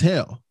 You can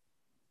tell.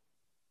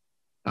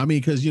 I mean,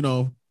 because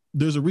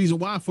there's a reason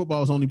why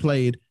football is only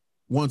played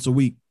once a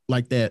week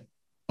like that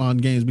on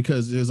games,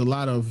 because there's a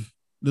lot of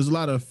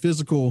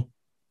physical.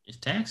 It's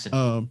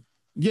taxing.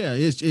 Yeah,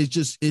 it's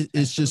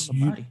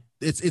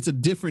a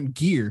different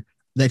gear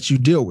that you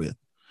deal with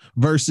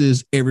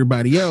versus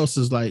everybody else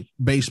is like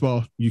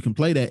baseball. You can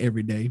play that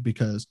every day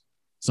because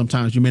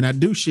sometimes you may not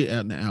do shit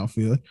out in the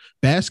outfield.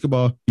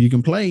 Basketball, you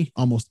can play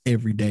almost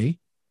every day.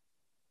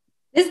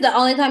 This is the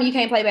only time you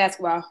can't play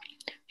basketball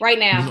right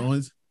now.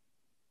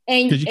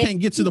 Because you can't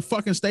get to the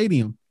fucking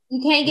stadium.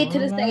 You can't get to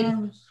the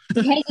stadium.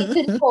 You can't get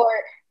to the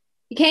court.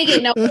 You can't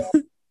get nowhere.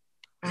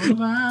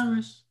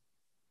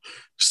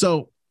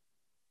 So,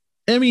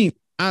 I mean,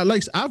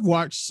 I've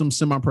watched some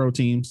semi-pro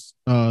teams,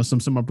 some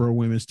semi-pro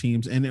women's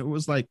teams, and it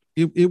was like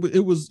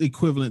it was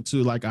equivalent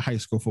to like a high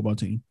school football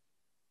team.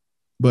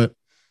 But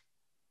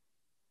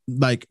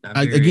like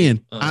I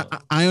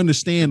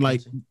understand,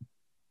 like,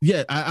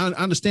 yeah, I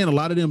understand a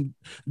lot of them.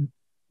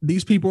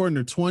 These people are in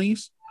their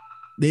 20s.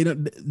 They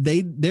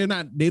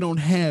don't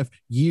have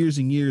years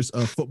and years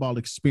of football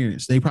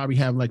experience. They probably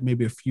have like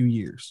maybe a few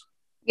years.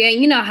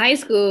 Yeah, high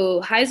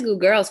school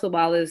girls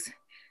football is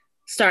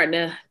starting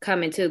to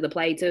come into the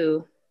play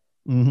too.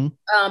 Mm-hmm.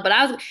 But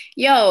I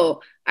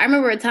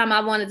remember a time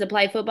I wanted to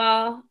play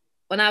football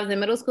when I was in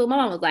middle school. My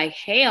mom was like,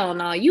 "Hell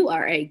no, you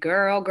are a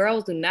girl.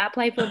 Girls do not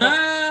play football."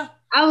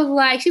 I was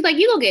like, she's like,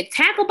 "You gonna get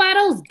tackled by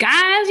those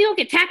guys? You don't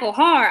get tackled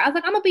hard." I was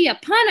like, "I'm gonna be a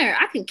punter.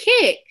 I can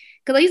kick."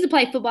 Because I used to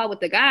play football with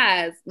the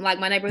guys, like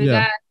my neighborhood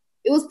guys.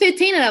 It was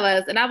 15 of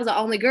us, and I was the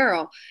only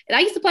girl. And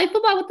I used to play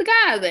football with the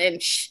guys, and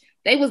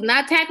They was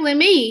not tackling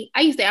me.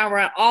 I used to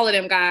outrun all of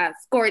them guys.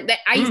 Scored that.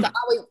 I used to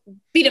always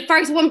be the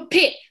first one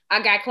picked.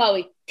 I got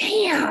Chloe.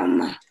 Damn.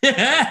 Give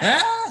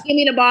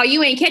me the ball.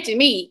 You ain't catching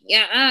me.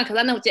 Yeah, because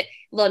I know what you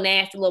little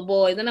nasty little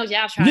boys. I know what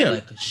y'all trying to.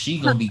 Like, she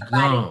gonna be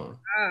gone.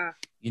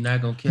 You're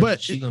not gonna catch her.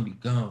 She gonna be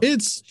gone.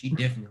 She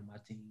definitely on my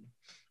team.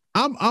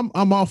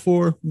 I'm all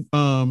for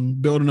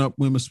building up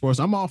women's sports.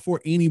 I'm all for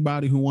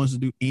anybody who wants to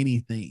do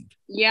anything.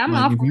 Yeah, I'm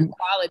all for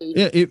quality.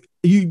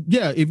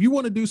 Yeah, if you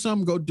want to do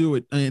something, go do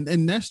it.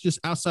 And that's just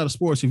outside of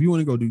sports. If you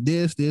want to go do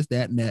this,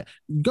 that, and that,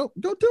 go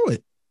do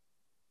it.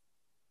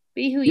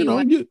 Be who you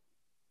are.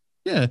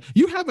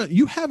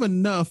 You have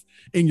enough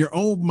in your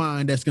own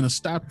mind that's gonna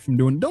stop you from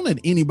doing it. Don't let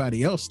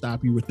anybody else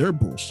stop you with their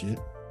bullshit.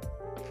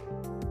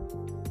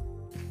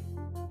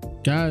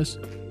 Guys,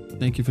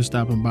 thank you for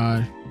stopping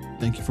by.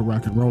 Thank you for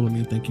rock and rolling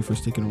me. Thank you for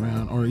sticking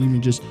around. Or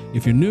even just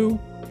if you're new,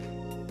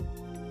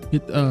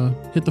 hit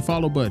the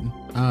follow button.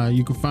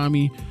 You can find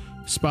me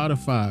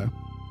Spotify,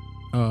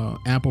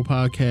 Apple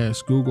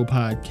Podcasts, Google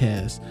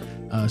Podcasts,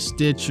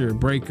 Stitcher,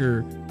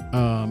 Breaker,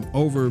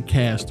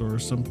 Overcast, or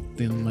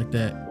something like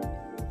that.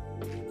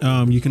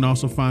 You can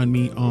also find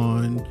me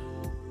on.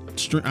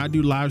 I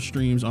do live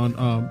streams on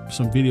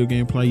some video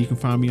gameplay. You can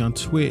find me on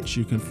Twitch.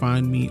 You can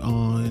find me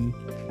on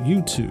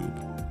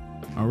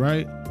YouTube. All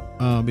right.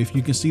 If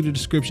you can see the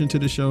description to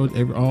the show,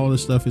 all the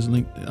stuff is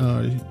linked,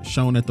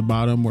 shown at the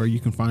bottom where you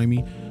can find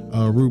me,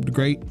 Rube the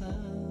Great.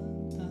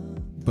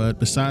 But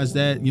besides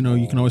that, you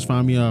can always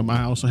find me.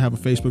 I also have a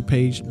Facebook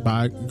page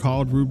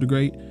called Rube the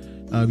Great.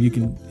 You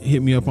can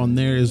hit me up on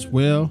there as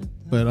well.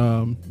 But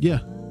yeah,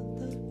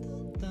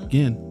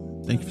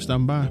 again, thank you for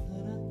stopping by.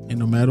 And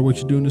no matter what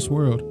you do in this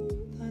world,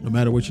 no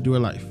matter what you do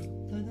in life,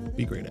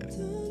 be great at it.